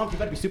pumped? You pumped? You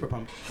better be super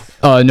pumped.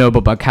 No,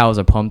 but my cows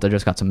are pumped. I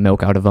just got some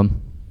milk out of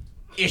them.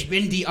 Ich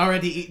bin die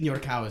already eaten your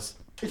cows.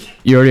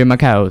 You already had my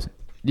cows.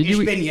 Did Ich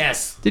you bin eat?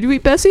 yes. Did you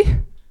eat Bessie?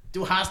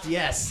 Du hast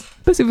yes.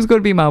 Bessie was going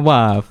to be my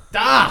wife.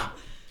 Da!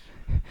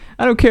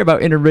 I don't care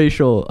about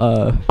interracial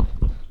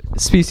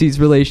species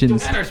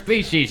relations.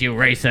 Interspecies, you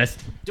racist.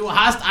 Du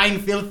hast ein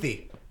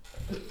filthy.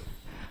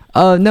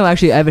 No,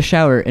 actually, I have a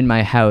shower in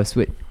my house.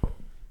 With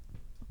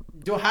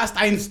Du hast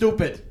ein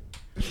stupid.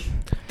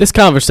 This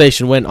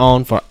conversation went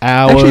on for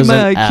hours actually,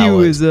 my and IQ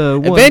hours. is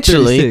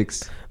Eventually,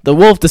 136. the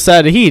wolf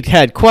decided he'd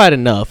had quite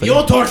enough,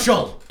 Your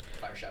torshul.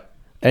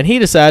 and he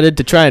decided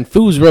to try and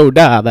Fuzro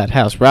Da that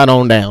house right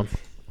on down.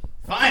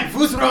 Fine,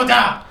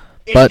 Fußroda.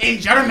 It's But- in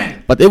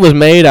German. But it was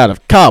made out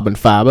of carbon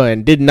fiber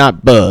and did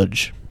not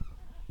budge.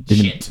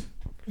 Shit.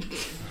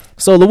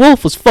 So the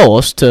wolf was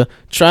forced to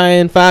try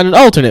and find an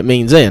alternate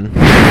means in.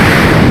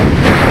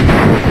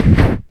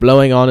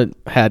 Blowing on it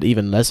had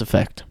even less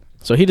effect.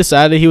 So he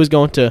decided he was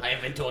going to I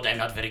have been told I'm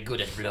not very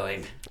good at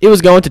blowing.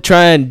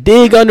 try and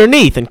dig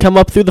underneath and come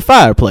up through the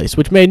fireplace,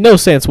 which made no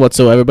sense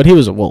whatsoever, but he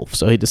was a wolf,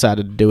 so he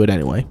decided to do it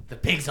anyway. The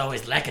pigs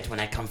always like it when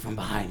I come from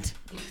behind.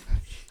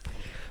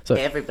 So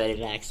Everybody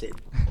likes it.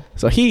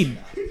 So he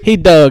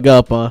dug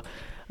up a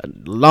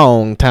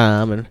long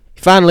time and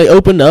finally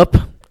opened up,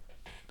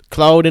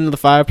 clawed into the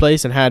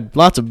fireplace, and had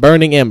lots of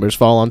burning embers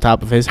fall on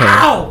top of his head.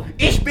 Ow!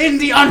 Ich bin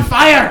die on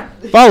fire!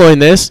 Following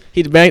this,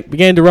 he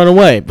began to run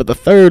away, but the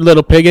third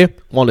little piggy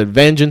wanted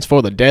vengeance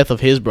for the death of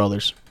his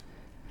brothers.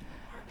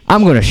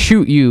 I'm gonna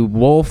shoot you,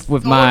 wolf,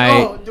 with my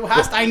Oh, no, du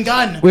hast ein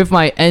gun. with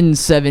my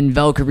N7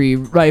 Valkyrie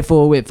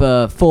rifle with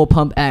a full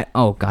pump.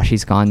 Oh gosh,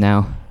 he's gone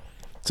now.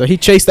 So he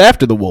chased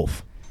after the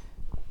wolf.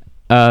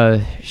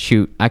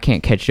 Shoot, I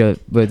can't catch up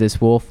with this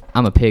wolf.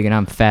 I'm a pig and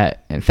I'm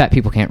fat, and fat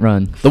people can't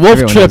run. The wolf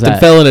Everyone knows tripped and that.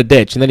 fell in a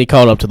ditch, and then he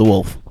caught up to the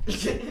wolf.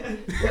 The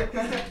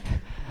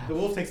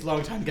wolf takes a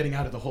long time getting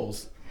out of the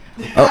holes.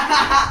 There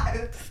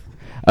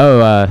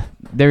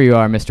you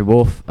are, Mr.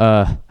 Wolf.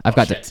 I've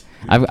got shit.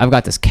 I've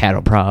got this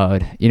cattle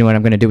prod. You know what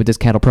I'm gonna do with this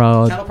cattle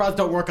prod? Cattle prods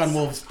don't work on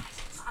wolves.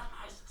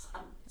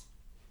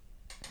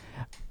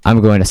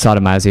 I'm going to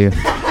sodomize you.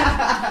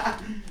 That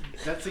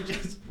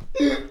suggests.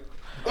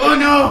 Oh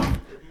no!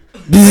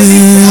 I'm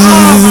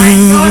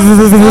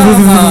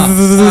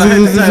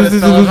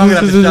gonna have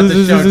to shut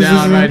this show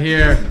down right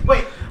here.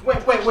 Wait.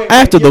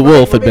 After the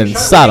wolf had We're being been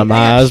shut- we're being-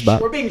 sodomized by-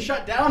 We're being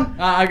shut down.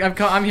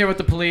 I'm here with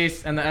the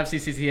police and the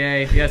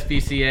FCCCA, the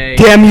SPCA.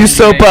 Damn you,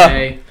 NDAA,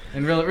 Sopa.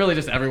 And really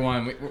just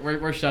everyone.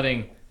 We're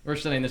shutting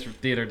this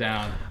theater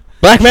down.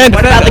 Black man,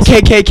 What about the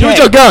KKK? Shoot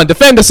your gun,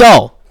 defend us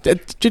all.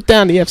 Shoot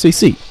down the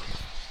FCC.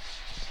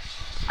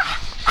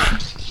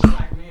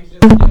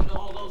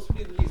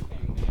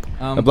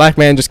 The black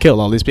man just killed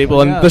all these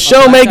people, and the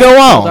show may go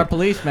Our on.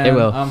 policeman. It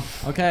will.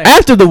 Okay.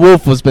 After the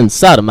wolf was been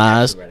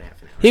sodomized,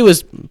 he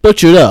was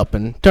butchered up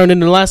and turned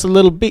into lots of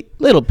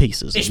little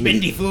pieces. Ich bin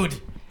die food.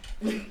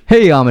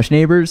 Hey, Amish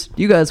neighbors,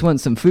 you guys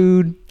want some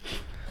food?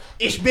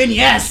 Ich bin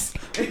yes.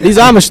 These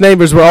Amish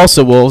neighbors were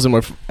also wolves and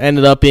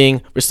ended up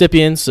being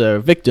recipients or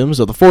victims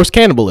of the forced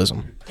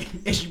cannibalism.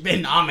 Ich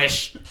bin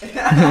Amish.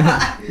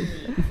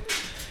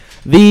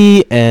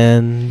 The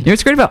end. You know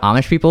what's great about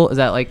Amish people is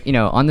that, like, you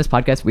know, on this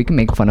podcast we can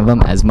make fun of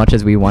them as much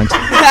as we want.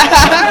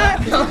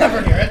 You'll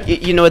never hear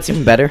it. You know what's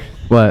even better?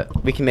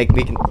 What? We can. Nope.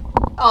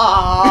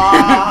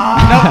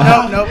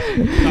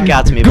 You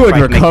got to me. before Good I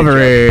can make the joke.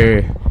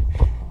 recovery.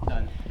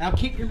 Done. Now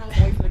keep your mouth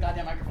away from the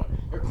goddamn microphone.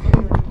 You're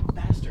clipping like a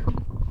bastard.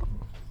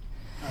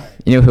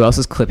 You know who else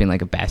is clipping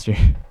like a bastard?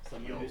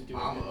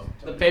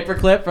 The The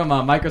paperclip from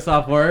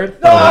Microsoft Word.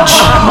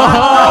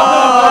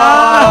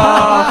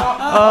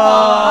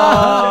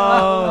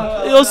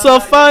 You're so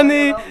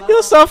funny.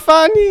 You're so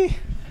funny.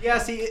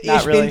 Yes, ich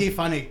Not bin really. die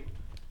funny.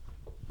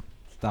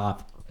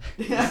 Stop.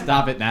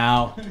 Stop it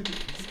now.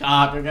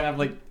 Stop. You're gonna have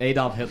like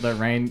Adolf Hitler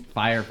rain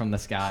fire from the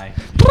sky.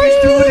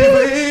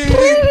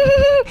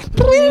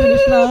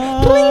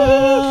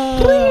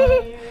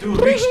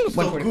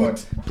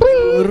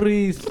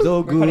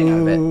 So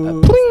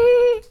good.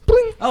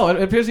 Oh,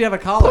 it appears you have a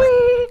caller.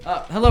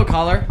 Hello,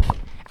 caller.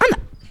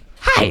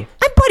 Hi,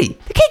 I'm Buddy,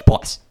 the cake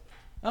boss.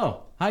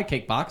 Oh, hi,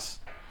 Cake Box.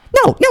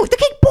 No, the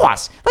cake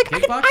boss. Like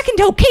Cake boss? I can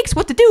tell cakes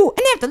what to do, and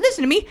they have to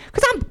listen to me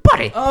because I'm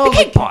Buddy, the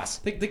cake boss.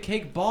 The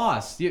cake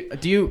boss.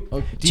 Do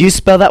you Do you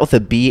spell that with a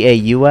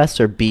B-A-U-S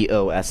or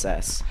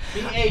B-O-S-S?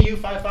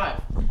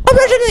 BAU55.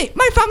 Originally,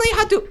 my family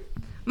had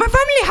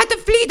to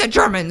flee the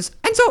Germans,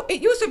 and so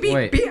it used to be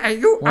Wait.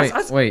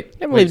 B-A-U-S-S. Wait.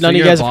 I believe none of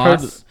you you're guys the have heard.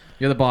 boss?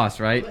 You're the boss,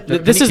 right?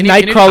 This is Can you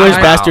Nightcrawler's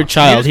describe- bastard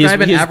child. Can you He's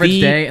describe an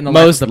average day in the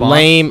life of most the boss?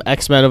 lame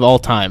X-Men of all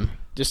time.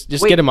 Just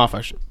Wait. get him off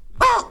our shit.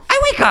 Well,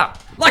 I wake up,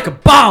 Like a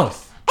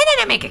boss. and then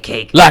I make a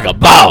cake, Like a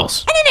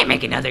boss. and then I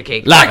make another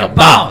cake, Like a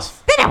boss.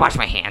 then I wash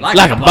my hands,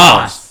 Like a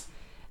boss.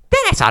 then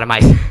I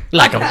sodomize,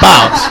 Like a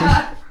boss.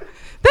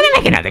 then I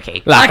make another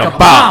cake, Like a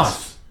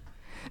boss.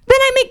 then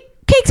I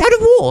make cakes out of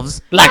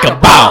wolves, Like a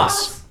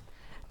boss.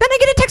 then I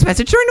get a text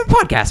message during the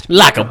podcast,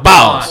 Like a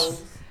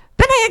boss.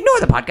 then I ignore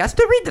the podcast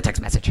to read the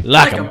text message.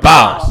 Like a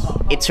boss.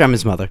 It's from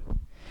his mother.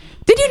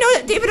 Did you know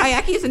that David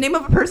Ayaki is the name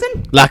of a person?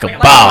 Like a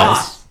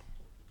boss.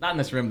 Not in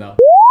this room though.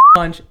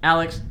 Punch,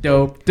 Alex,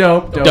 dope.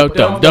 Dope, dope,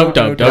 dope, dope,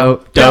 dope,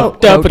 dope, dope,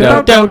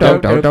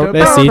 dope, dope, dope.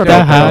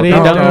 Besita, hari,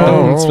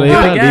 don, sleep,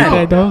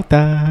 again. do,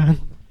 da.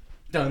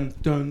 Dun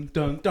dun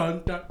dun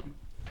dun dun.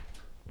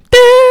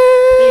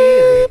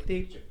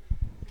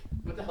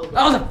 That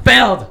was a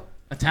failed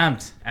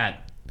attempt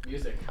at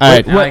music. All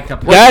right, What-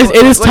 guys,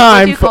 it is What do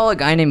time you for call a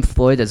guy named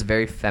Floyd that's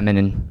very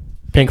feminine?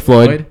 Pink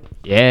Floyd.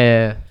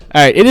 Yeah.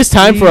 All right, it is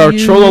time for our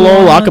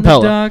Trollolol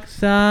acapella. Dark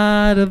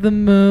side of the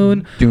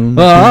moon. Doom,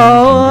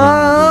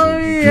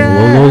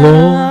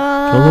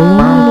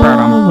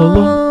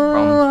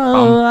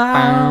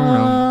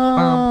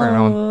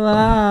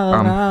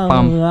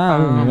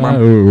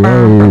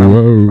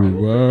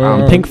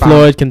 Oh, Pink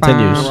Floyd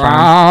continues.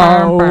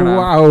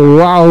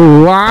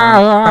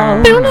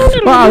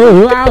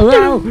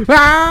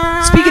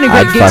 Speaking of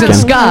I'd great gigs in the fucking-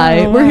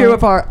 sky, we're here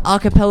with our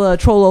acapella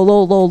troll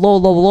lol lol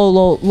lol lol lol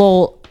lol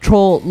lol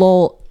troll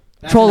lol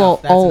That's troll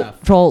enough, that's lol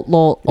enough. troll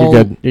lol. You're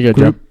good. You're good,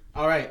 Joe. group.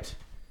 All right.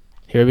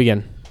 Here we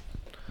begin.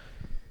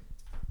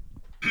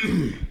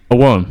 A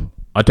one,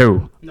 a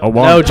two, a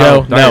one. No,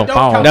 Joe. two, No. three,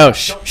 four. No.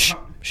 Shh. Shh.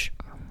 Shh.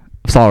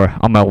 Sorry,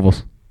 I'm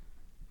Elvis.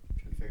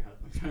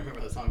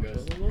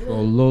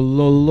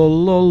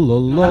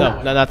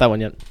 No, not that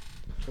one yet.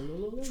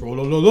 Oh, and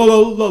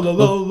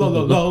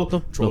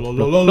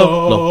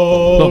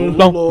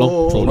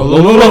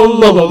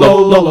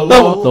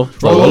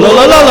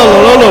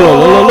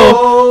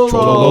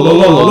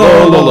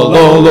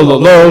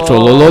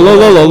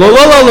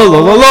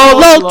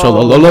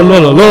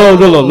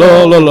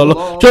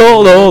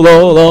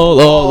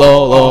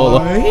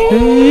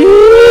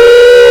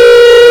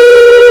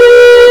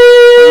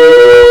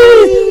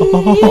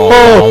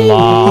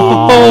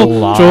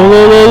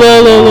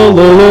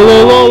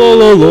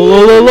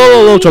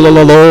looks like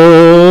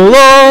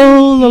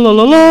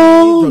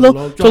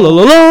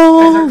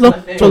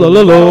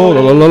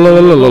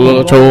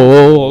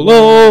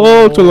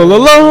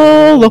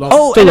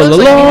we have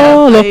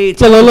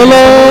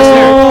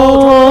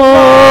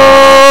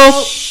a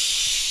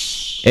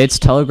It's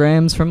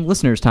telegrams from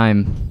listeners'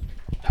 time.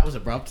 That was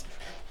abrupt.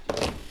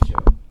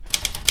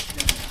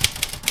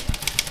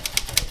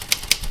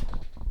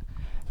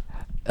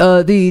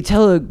 The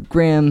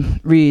telegram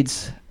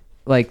reads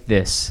like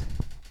this.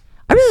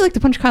 I really like the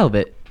Punch Kyle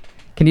bit.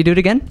 Can you do it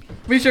again?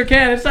 We sure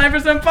can. It's time for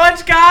some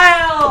Punch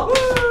Kyle.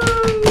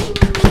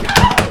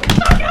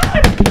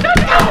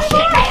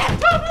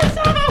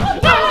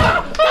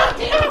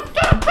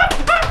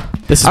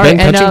 This has All been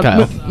right, and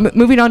Punching Kyle.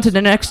 moving on to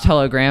the next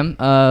telegram.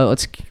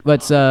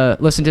 Let's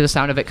listen to the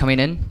sound of it coming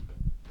in.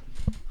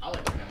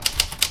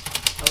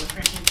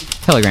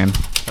 Telegram.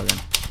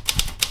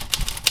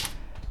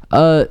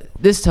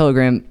 This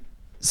telegram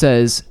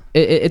says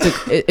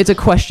it's a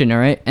question, all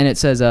right, and it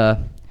says,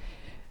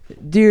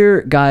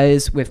 "Dear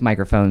guys with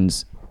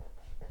microphones,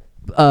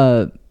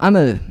 I'm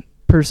a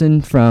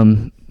person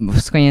from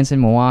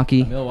Wisconsin,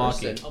 Milwaukee.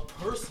 Milwaukee.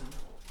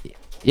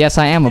 Yes,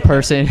 I am a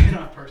person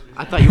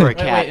I thought you were a Wait,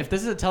 cat. if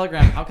this is a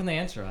telegram, how can they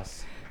answer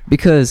us?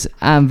 because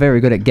I'm very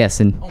good at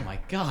guessing. Oh my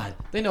God,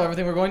 they know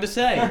everything we're going to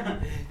say.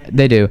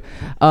 They do.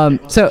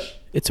 So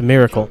It's a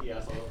miracle.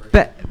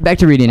 back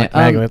to reading it.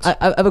 magnets. I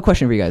have a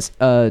question for you guys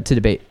to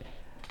debate,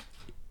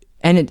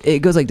 and it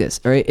goes like this.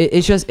 All right,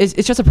 it's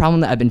just a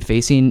problem that I've been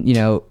facing,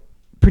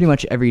 pretty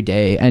much every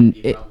day, and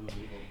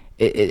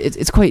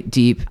it's quite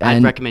deep. I'd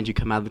And recommend you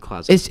come out of the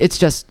closet. it's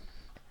just.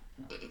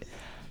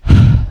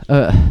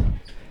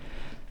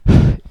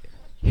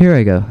 Here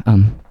I go.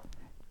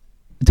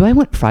 Do I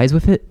want fries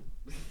with it?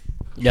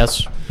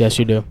 Yes,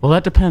 you do. Well,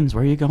 that depends.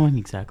 Where are you going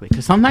exactly?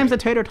 Because sometimes the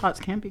tater tots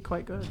can be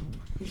quite good.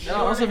 It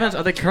also depends.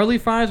 Are they curly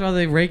fries or are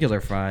they regular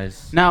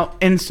fries? Now,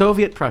 in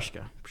Soviet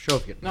Prussia,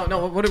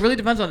 No. What it really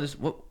depends on is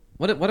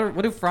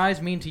what do fries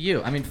mean to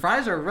you? I mean,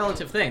 fries are a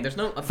relative thing. There's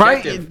no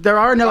objective. There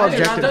are no Fries are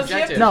not objectives.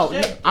 objective.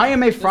 No, I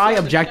am a fry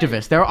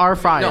objectivist. There are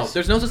fries. No,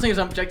 there's no such thing as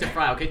objective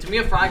fry. Okay, to me,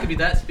 a fry could be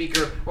that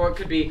speaker, or it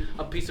could be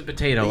a piece of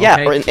potato. Yeah,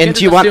 okay? or- You and can't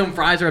do you just want- assume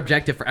fries are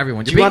objective for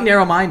everyone? You're you being want-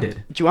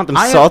 narrow-minded. Do you want them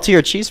I am- salty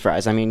or cheese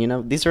fries? I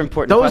mean, these are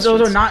important Those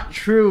questions. are not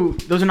true.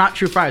 Those are not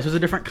true fries. Those are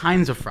different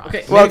kinds of fries.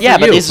 Okay, Well, maybe yeah, for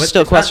but you, these are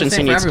still it's not the questions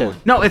same he for needs to-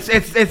 everyone. No, it's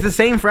the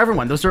same for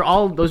everyone. Those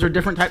are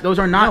different types. Those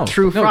are not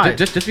true fries.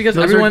 Just because Those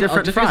are everyone,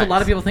 different just because a lot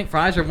fries. of people think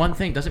fries are one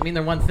thing doesn't mean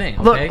they're one thing.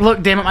 Look,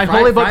 Okay? damn it! My Fries-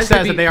 holy book fries says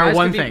could that be- they are fries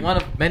one could be thing. One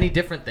of many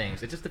different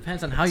things. It just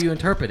depends on how you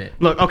interpret it.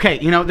 Look, okay,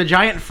 the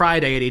giant fry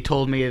deity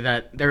told me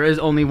that there is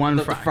only one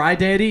The fry. fry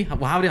deity?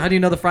 How do you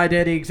know the fry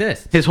deity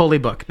exists? His holy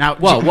book. Now,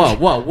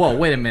 Whoa!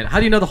 Wait a minute. How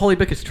do you know the holy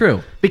book is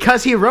true?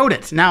 because he wrote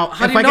it. Now,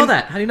 How do if you I know can-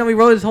 that? How do you know he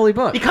wrote his holy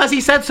book? Because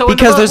he said so.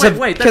 Because in the there's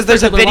book. a because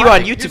there's a circular video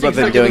on logic. YouTube Using of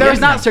him circular doing There's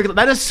it. not circular.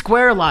 That is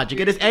square logic.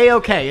 It is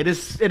a-okay. It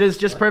is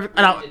just perfect.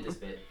 Now,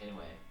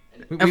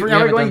 We are we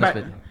haven't going done back?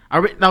 this bit.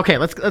 Are we okay?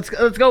 Let's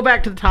go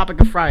back to the topic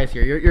of fries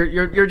here.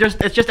 You're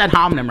just it's just ad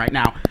hominem right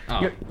now.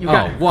 Oh, You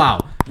got- wow!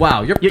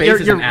 Your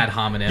face is an ad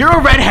hominem. You're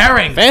a red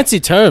herring. Fancy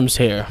terms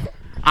here.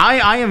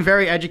 I am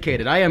very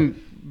educated. I am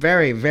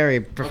very very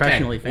Okay,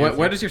 professionally fancy.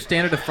 where does your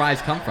standard of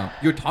fries come from?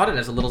 You were taught it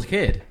as a little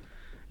kid.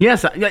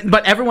 Yes,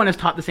 but everyone is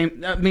taught the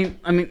same. I mean.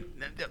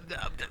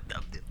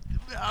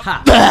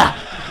 Ha!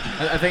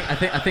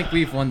 I think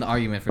we've won the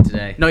argument for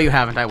today. No, you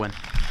haven't. I win.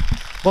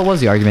 What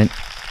was the argument?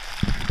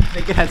 I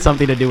think it had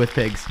something to do with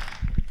pigs.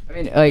 I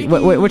mean,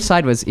 like, which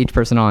side was each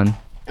person on?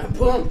 I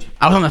was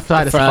on the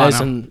side of Fries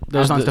Stefano. and I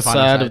there's was on the Stefano's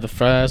side of the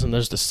fries and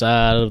there's the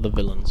side of the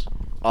villains.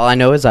 All I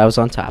know is I was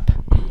on top,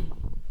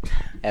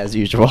 as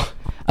usual.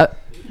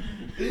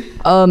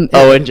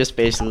 Owen just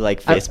basically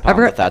like face palm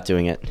ever- without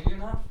doing it.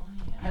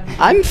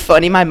 I'm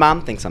funny. My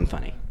mom thinks I'm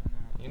funny.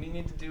 You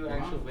need to do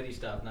actual witty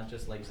stuff, not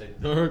just like say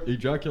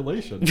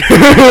ejaculation.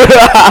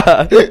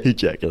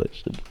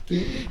 Ejaculation.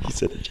 He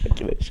said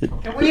ejaculation.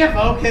 Can we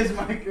evoke his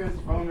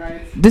microphone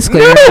right?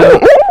 Disclaimer.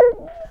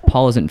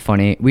 Paul isn't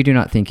funny. We do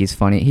not think he's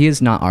funny. He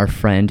is not our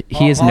friend.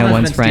 He is no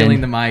one's friend.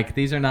 Stealing the mic.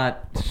 These are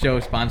not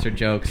show-sponsored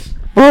jokes.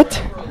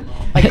 What?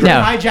 Like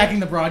No. hijacking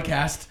the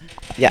broadcast.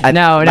 Yeah.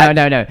 No.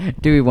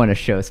 Do we want a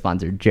show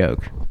sponsored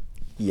joke?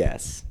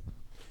 Yes.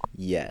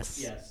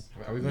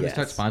 Are we going to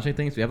start sponsoring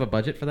things? Do we have a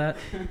budget for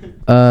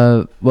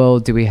that? Well,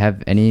 do we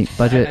have any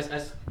budget?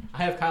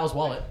 I have Kyle's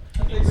wallet.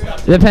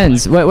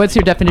 Depends. What's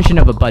your definition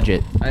of a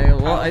budget?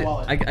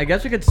 I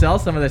guess we could sell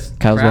some of this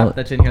Kyle's crap wallet.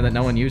 that's in here that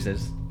no one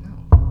uses.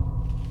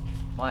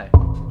 Why?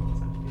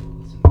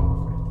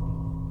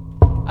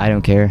 I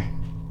don't care.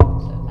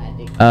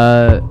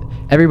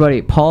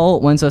 Everybody, Paul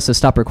wants us to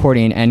stop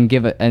recording and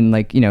give it and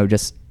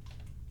just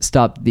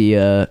stop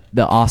the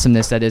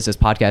awesomeness that is this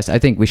podcast. I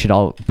think we should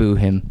all boo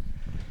him.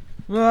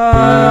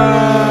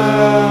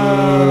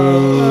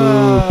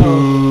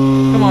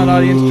 Come on,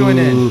 audience, join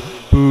in.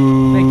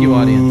 Thank you,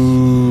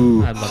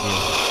 audience. I love you.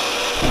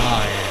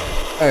 Oh,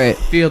 yeah. All right,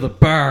 Feel the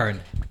burn.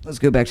 let's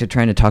go back to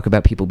trying to talk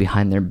about people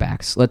behind their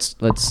backs. Let's.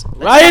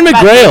 Ryan David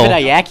McGrail.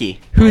 Ayaki.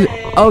 Who?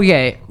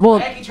 Okay. Well.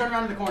 Turn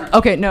around in the corner.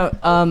 Okay. No.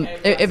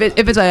 If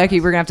it's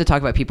Ayaki, we're gonna have to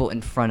talk about people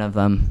in front of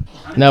them.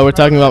 No, we're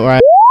talking about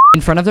Ryan.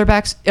 In front of their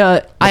backs.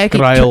 Ayaki,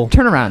 McGrail.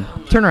 turn around.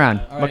 Turn around.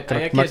 All right,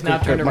 Ayaki is now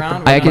turned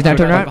around. Ayaki's now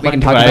turned around. We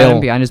can talk about him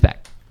behind his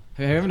back.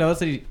 Have you ever noticed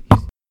that he's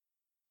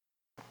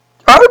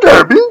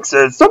Our being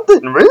said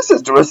something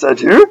racist was said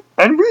here,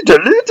 and we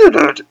deleted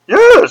it.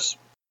 Yes.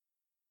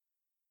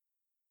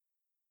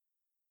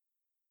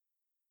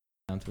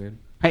 sounds weird?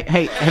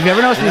 Hey, have you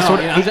ever noticed he's No, sort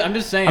of? I'm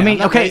just saying. I mean, I'm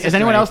not okay. racist Has or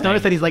anyone else anything.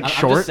 noticed that he's like I'm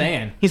short? just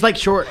saying. He's like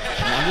short.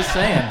 I'm just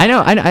saying. I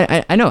know.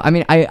 I know. I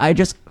mean,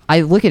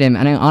 I look at him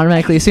and I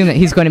automatically assume that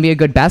he's going to be a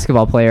good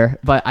basketball player,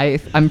 but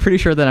I'm pretty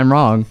sure that I'm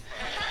wrong.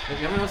 Have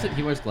you ever noticed that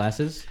he wears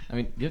glasses? I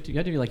mean, you have to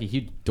be like a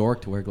huge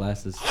dork to wear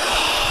glasses.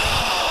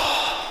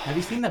 Have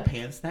you seen the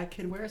pants that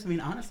kid wears? I mean,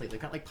 honestly, they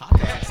got like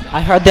pockets and stuff.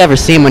 I hardly ever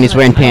see him when he's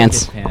wearing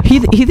pants. He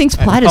thinks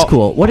plaid is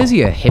cool. What is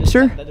he, a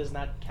hipster? That does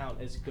not count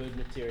as good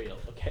material.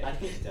 Okay. I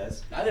think it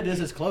does. Neither does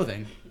his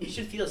clothing. You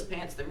should feel his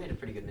pants. They're made of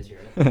pretty good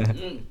material.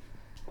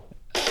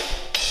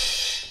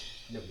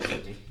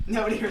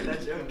 Nobody heard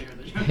that joke.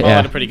 Paul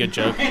had a pretty good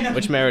joke,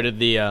 which merited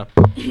the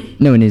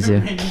No one needs to.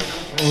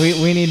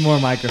 We need more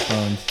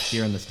microphones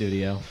here in the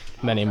studio.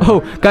 many more.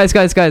 Oh, guys!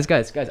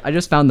 I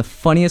just found the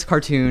funniest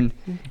cartoon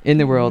in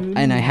the world,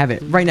 and I have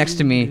it right next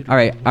to me. All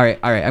right.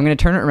 I'm gonna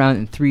turn it around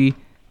in 3,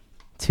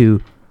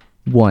 2,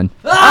 1.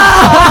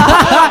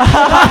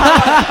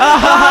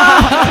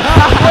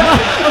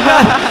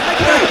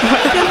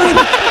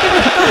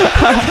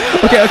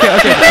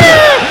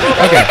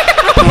 Okay.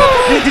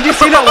 Did you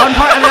see that one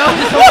part?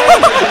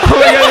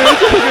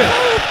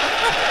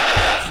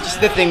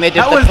 Just the thing they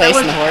did with the place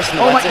and the horse and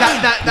the Oh my!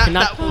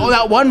 what's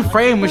That one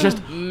frame was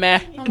just Meh.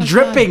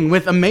 dripping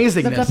with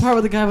amazingness. That part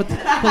with the guy with the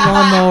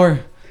lawnmower.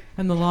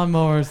 And the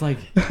lawnmower is like,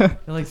 it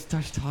like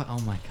starts talking. Oh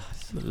my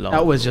god.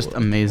 That was just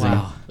amazing.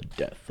 Wow.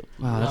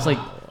 Wow, that's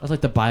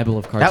like the Bible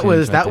of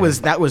cartoons.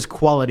 That was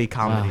quality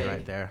comedy Wow.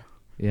 right there.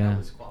 Yeah.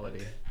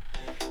 Quality.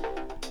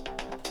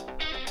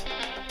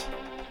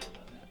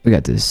 We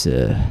got this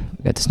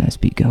nice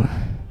beat going.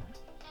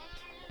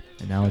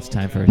 And now it's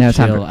time for a Now it's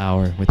time chill for-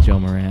 hour with Joe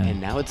Moran.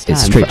 And now it's time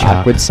It's straight for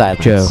awkward talk.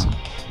 silence. Joe.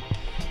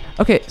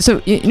 Okay,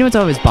 so you know what's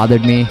always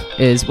bothered me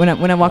is when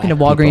I walk into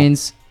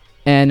Walgreens,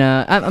 and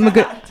I'm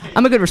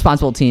a good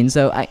responsible teen,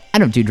 so I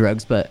don't do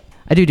drugs, but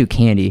I do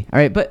candy. All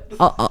right, but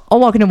I'll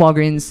walk into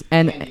Walgreens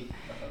and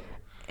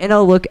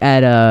I'll look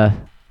at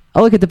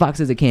the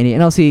boxes of candy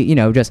and I'll see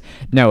just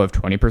now of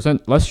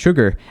 20% less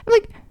sugar. I'm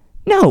like,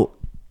 no,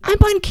 I'm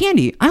buying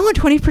candy. I want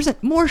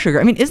 20% more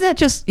sugar. I mean, isn't that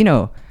just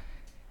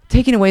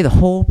taking away the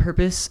whole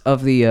purpose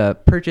of the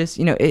purchase?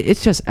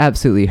 It's just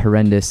absolutely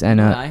horrendous.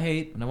 And What I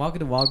hate when I walk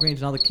into Walgreens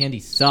and all the candy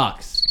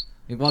sucks.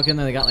 You walk in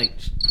there, they got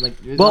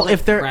there's Well, all, like,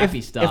 if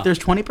crappy stuff. if there's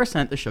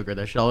 20% the sugar,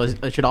 there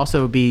should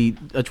also be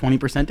a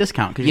 20%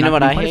 discount because You know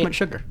what I as hate? much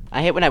sugar.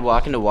 I hate when I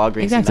walk into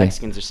Walgreens Exactly. and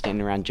Mexicans are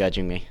standing around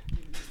judging me.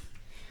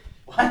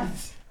 What?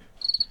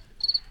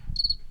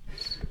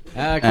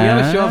 Can we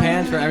have a show of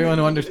hands for everyone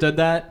who understood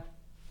that?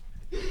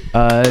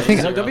 I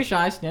think. Don't be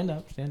shy. Stand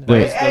up. Stand up.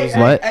 Wait,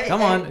 what?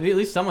 Come on. At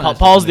least someone. has to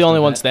Paul's the only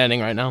one understand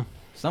standing right now.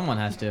 that. Someone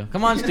has to.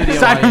 Come on, studio.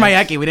 Aside from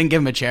audience. Mayeki, we didn't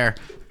give him a chair.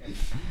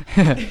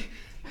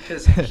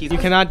 You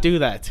cannot do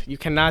that. You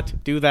cannot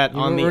do that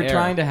on the We're air.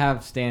 trying to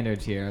have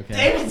standards here. Okay.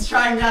 David's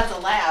trying not to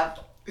laugh.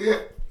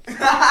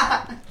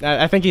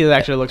 I think he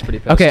actually looks pretty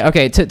pissed.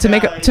 Okay. To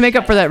make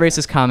up for that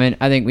racist comment,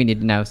 I think we need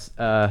to now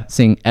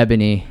sing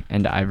 "Ebony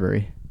and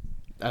Ivory."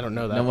 I don't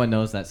know that. No one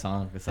knows that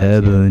song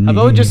besides you. Ebony. How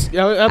about we just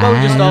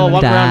all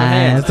walk around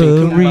with hands?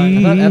 and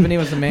I thought Ebony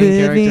was the main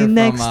character living from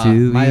next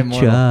to My each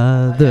Immortal.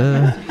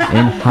 other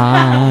in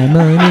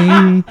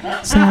harmony,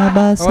 side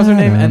by What was her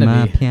name? side on my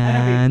Enemy.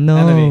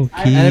 piano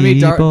Enemy,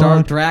 dark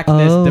keyboard.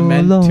 darkness,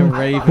 dement to Lord,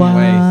 raven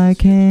why ways.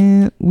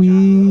 can't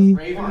we?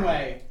 Raven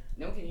Way.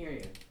 No one can hear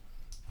you.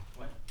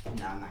 What?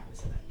 No, I'm not gonna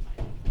say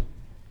that.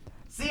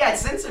 See, I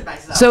censored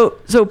myself.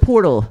 So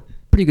Portal,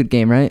 pretty good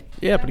game, right?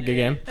 Yeah, pretty good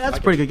game. That's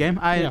a pretty good game.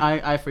 Yeah.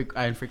 I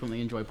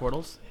frequently enjoy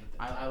portals.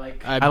 I like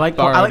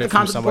borrowed the it from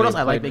concept of somebody portals. who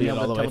I like played being it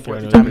able all to the way through,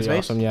 teleport and through it time was and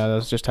pretty space. awesome. Yeah,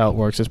 that's just how it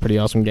works. It's a pretty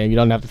awesome game. You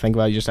don't have to think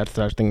about it. You just have to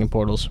start thinking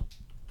portals.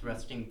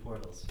 Thrusting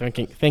portals.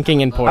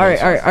 Thinking in All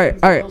portals.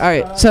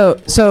 right.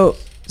 So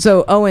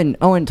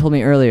Owen told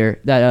me earlier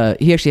that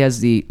he actually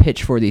has the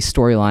pitch for the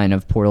storyline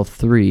of Portal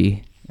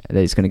 3 that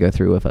he's going to go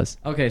through with us.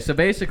 Okay, so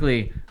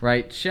basically,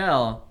 right,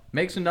 Shell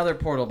makes another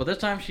portal, but this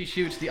time she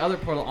shoots the other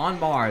portal on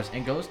Mars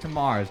and goes to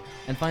Mars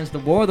and finds the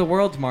War of the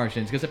Worlds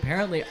Martians, because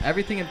apparently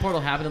everything in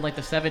Portal happened in like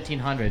the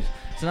 1700s.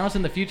 So now it's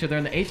in the future, they're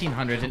in the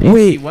 1800s, and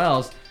Wait. H.G.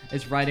 Wells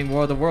is writing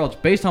War of the Worlds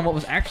based on what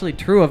was actually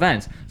true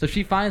events. So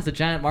she finds the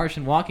giant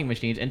Martian walking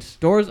machines and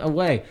stores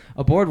away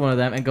aboard one of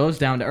them and goes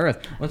down to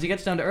Earth. Once he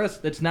gets down to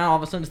Earth, it's now all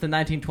of a sudden it's the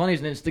 1920s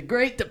and it's the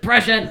Great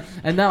Depression.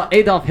 And now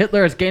Adolf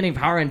Hitler is gaining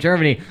power in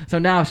Germany. So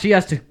now she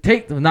has to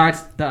take the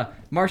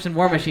Martian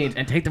war machines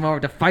and take them over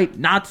to fight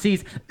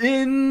Nazis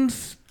in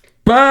space.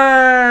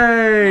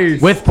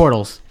 With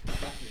portals.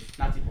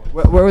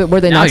 Were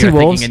they Now Nazi you're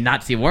wolves? thinking in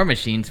Nazi war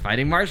machines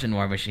fighting Martian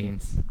war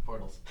machines.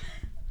 Portals.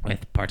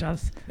 With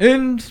portals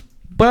in space.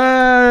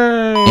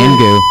 And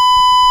goo.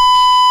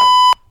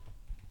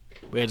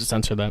 We had to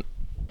censor that.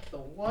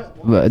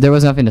 Well, there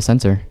was nothing to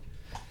censor.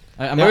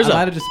 I There's might a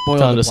have just spoiled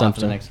ton the to plot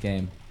for the censor. next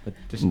game, but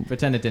just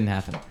pretend it didn't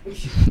happen.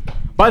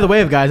 By the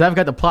way, guys, I've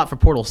got the plot for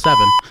Portal 7.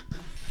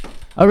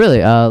 Oh,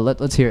 really?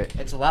 Let's hear it.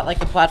 It's a lot like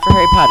the plot for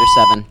Harry Potter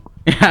 7.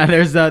 Yeah,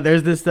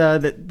 there's this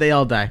that they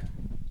all die.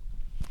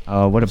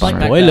 Oh, what a Like bummer.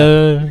 that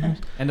Spoiler.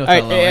 And All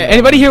right,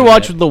 anybody here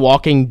watch The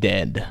Walking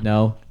Dead?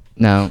 No.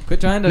 No.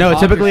 Quit trying to. No,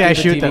 talk or typically I the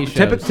shoot TV them.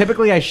 shows.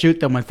 Typically I shoot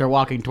them if they're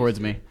walking towards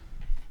me.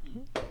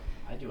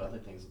 I do other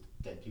things with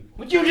dead people.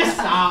 Would you just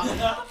stop?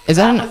 Is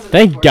that an,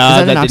 Thank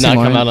God an that did not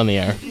come oxymoron? out on the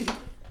air.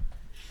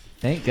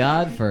 Thank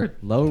God for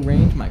low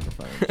range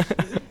microphones.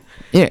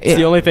 yeah, It's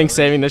the only thing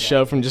saving this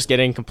show from just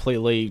getting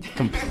completely.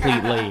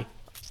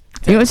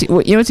 you know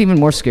what's even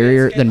more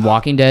scarier than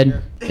Walking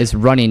Dead is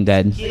Running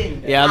Dead.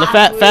 Yeah, the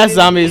fast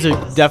zombies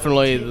are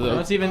definitely the. No,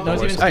 it's even All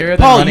scarier right, than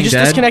Paul, Running you just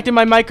Dead. disconnected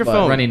my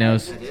microphone. Runny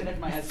nose.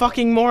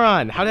 Fucking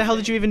moron! How the hell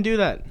did you even do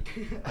that?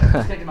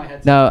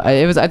 No,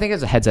 I think it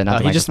was a headset, not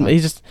the microphone.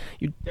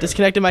 You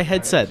disconnected my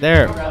headset.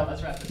 There,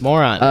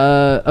 moron.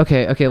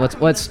 Okay.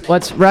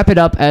 Let's wrap it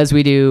up as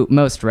we do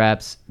most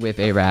raps with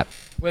a rap.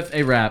 With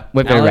a rap.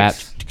 With a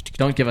Alex,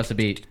 don't give us a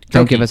beat.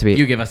 Don't give us a beat.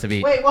 You give us a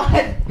beat. Wait, what?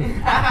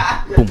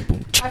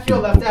 I feel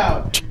left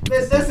out.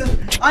 This is.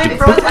 I'm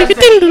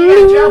protesting.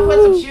 Joe,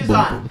 put some shoes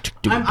on.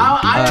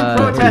 I'm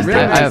protesting.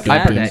 Really I-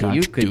 glad that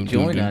you could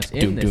join us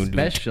in this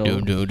special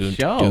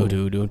show.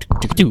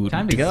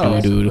 Time to go.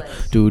 I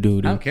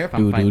don't care if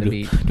I'm fighting the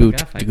beat. I'm gonna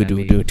fight that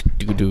beat.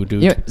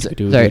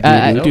 Sorry,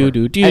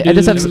 I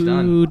just have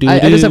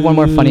I just have one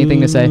more funny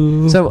thing to say.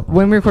 So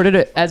when we recorded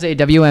it as a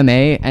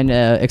WMA and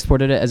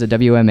exported it as a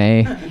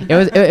WMA,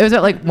 it was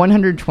at like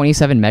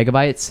 127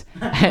 megabytes.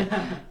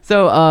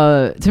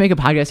 So, to make a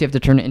podcast, you have to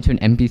turn it into an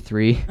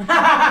MP3.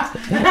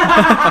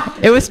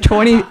 It was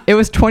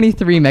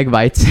 23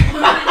 megabytes.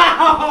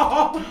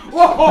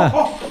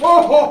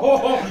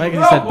 Like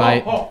he said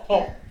bite.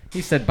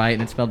 He said bite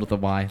and it's spelled with a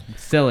Y.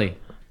 Silly.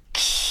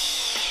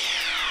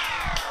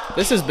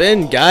 This has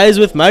been Guys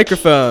with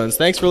Microphones.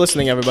 Thanks for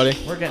listening, everybody.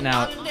 We're getting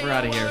out. We're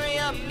out of here.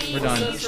 We're done.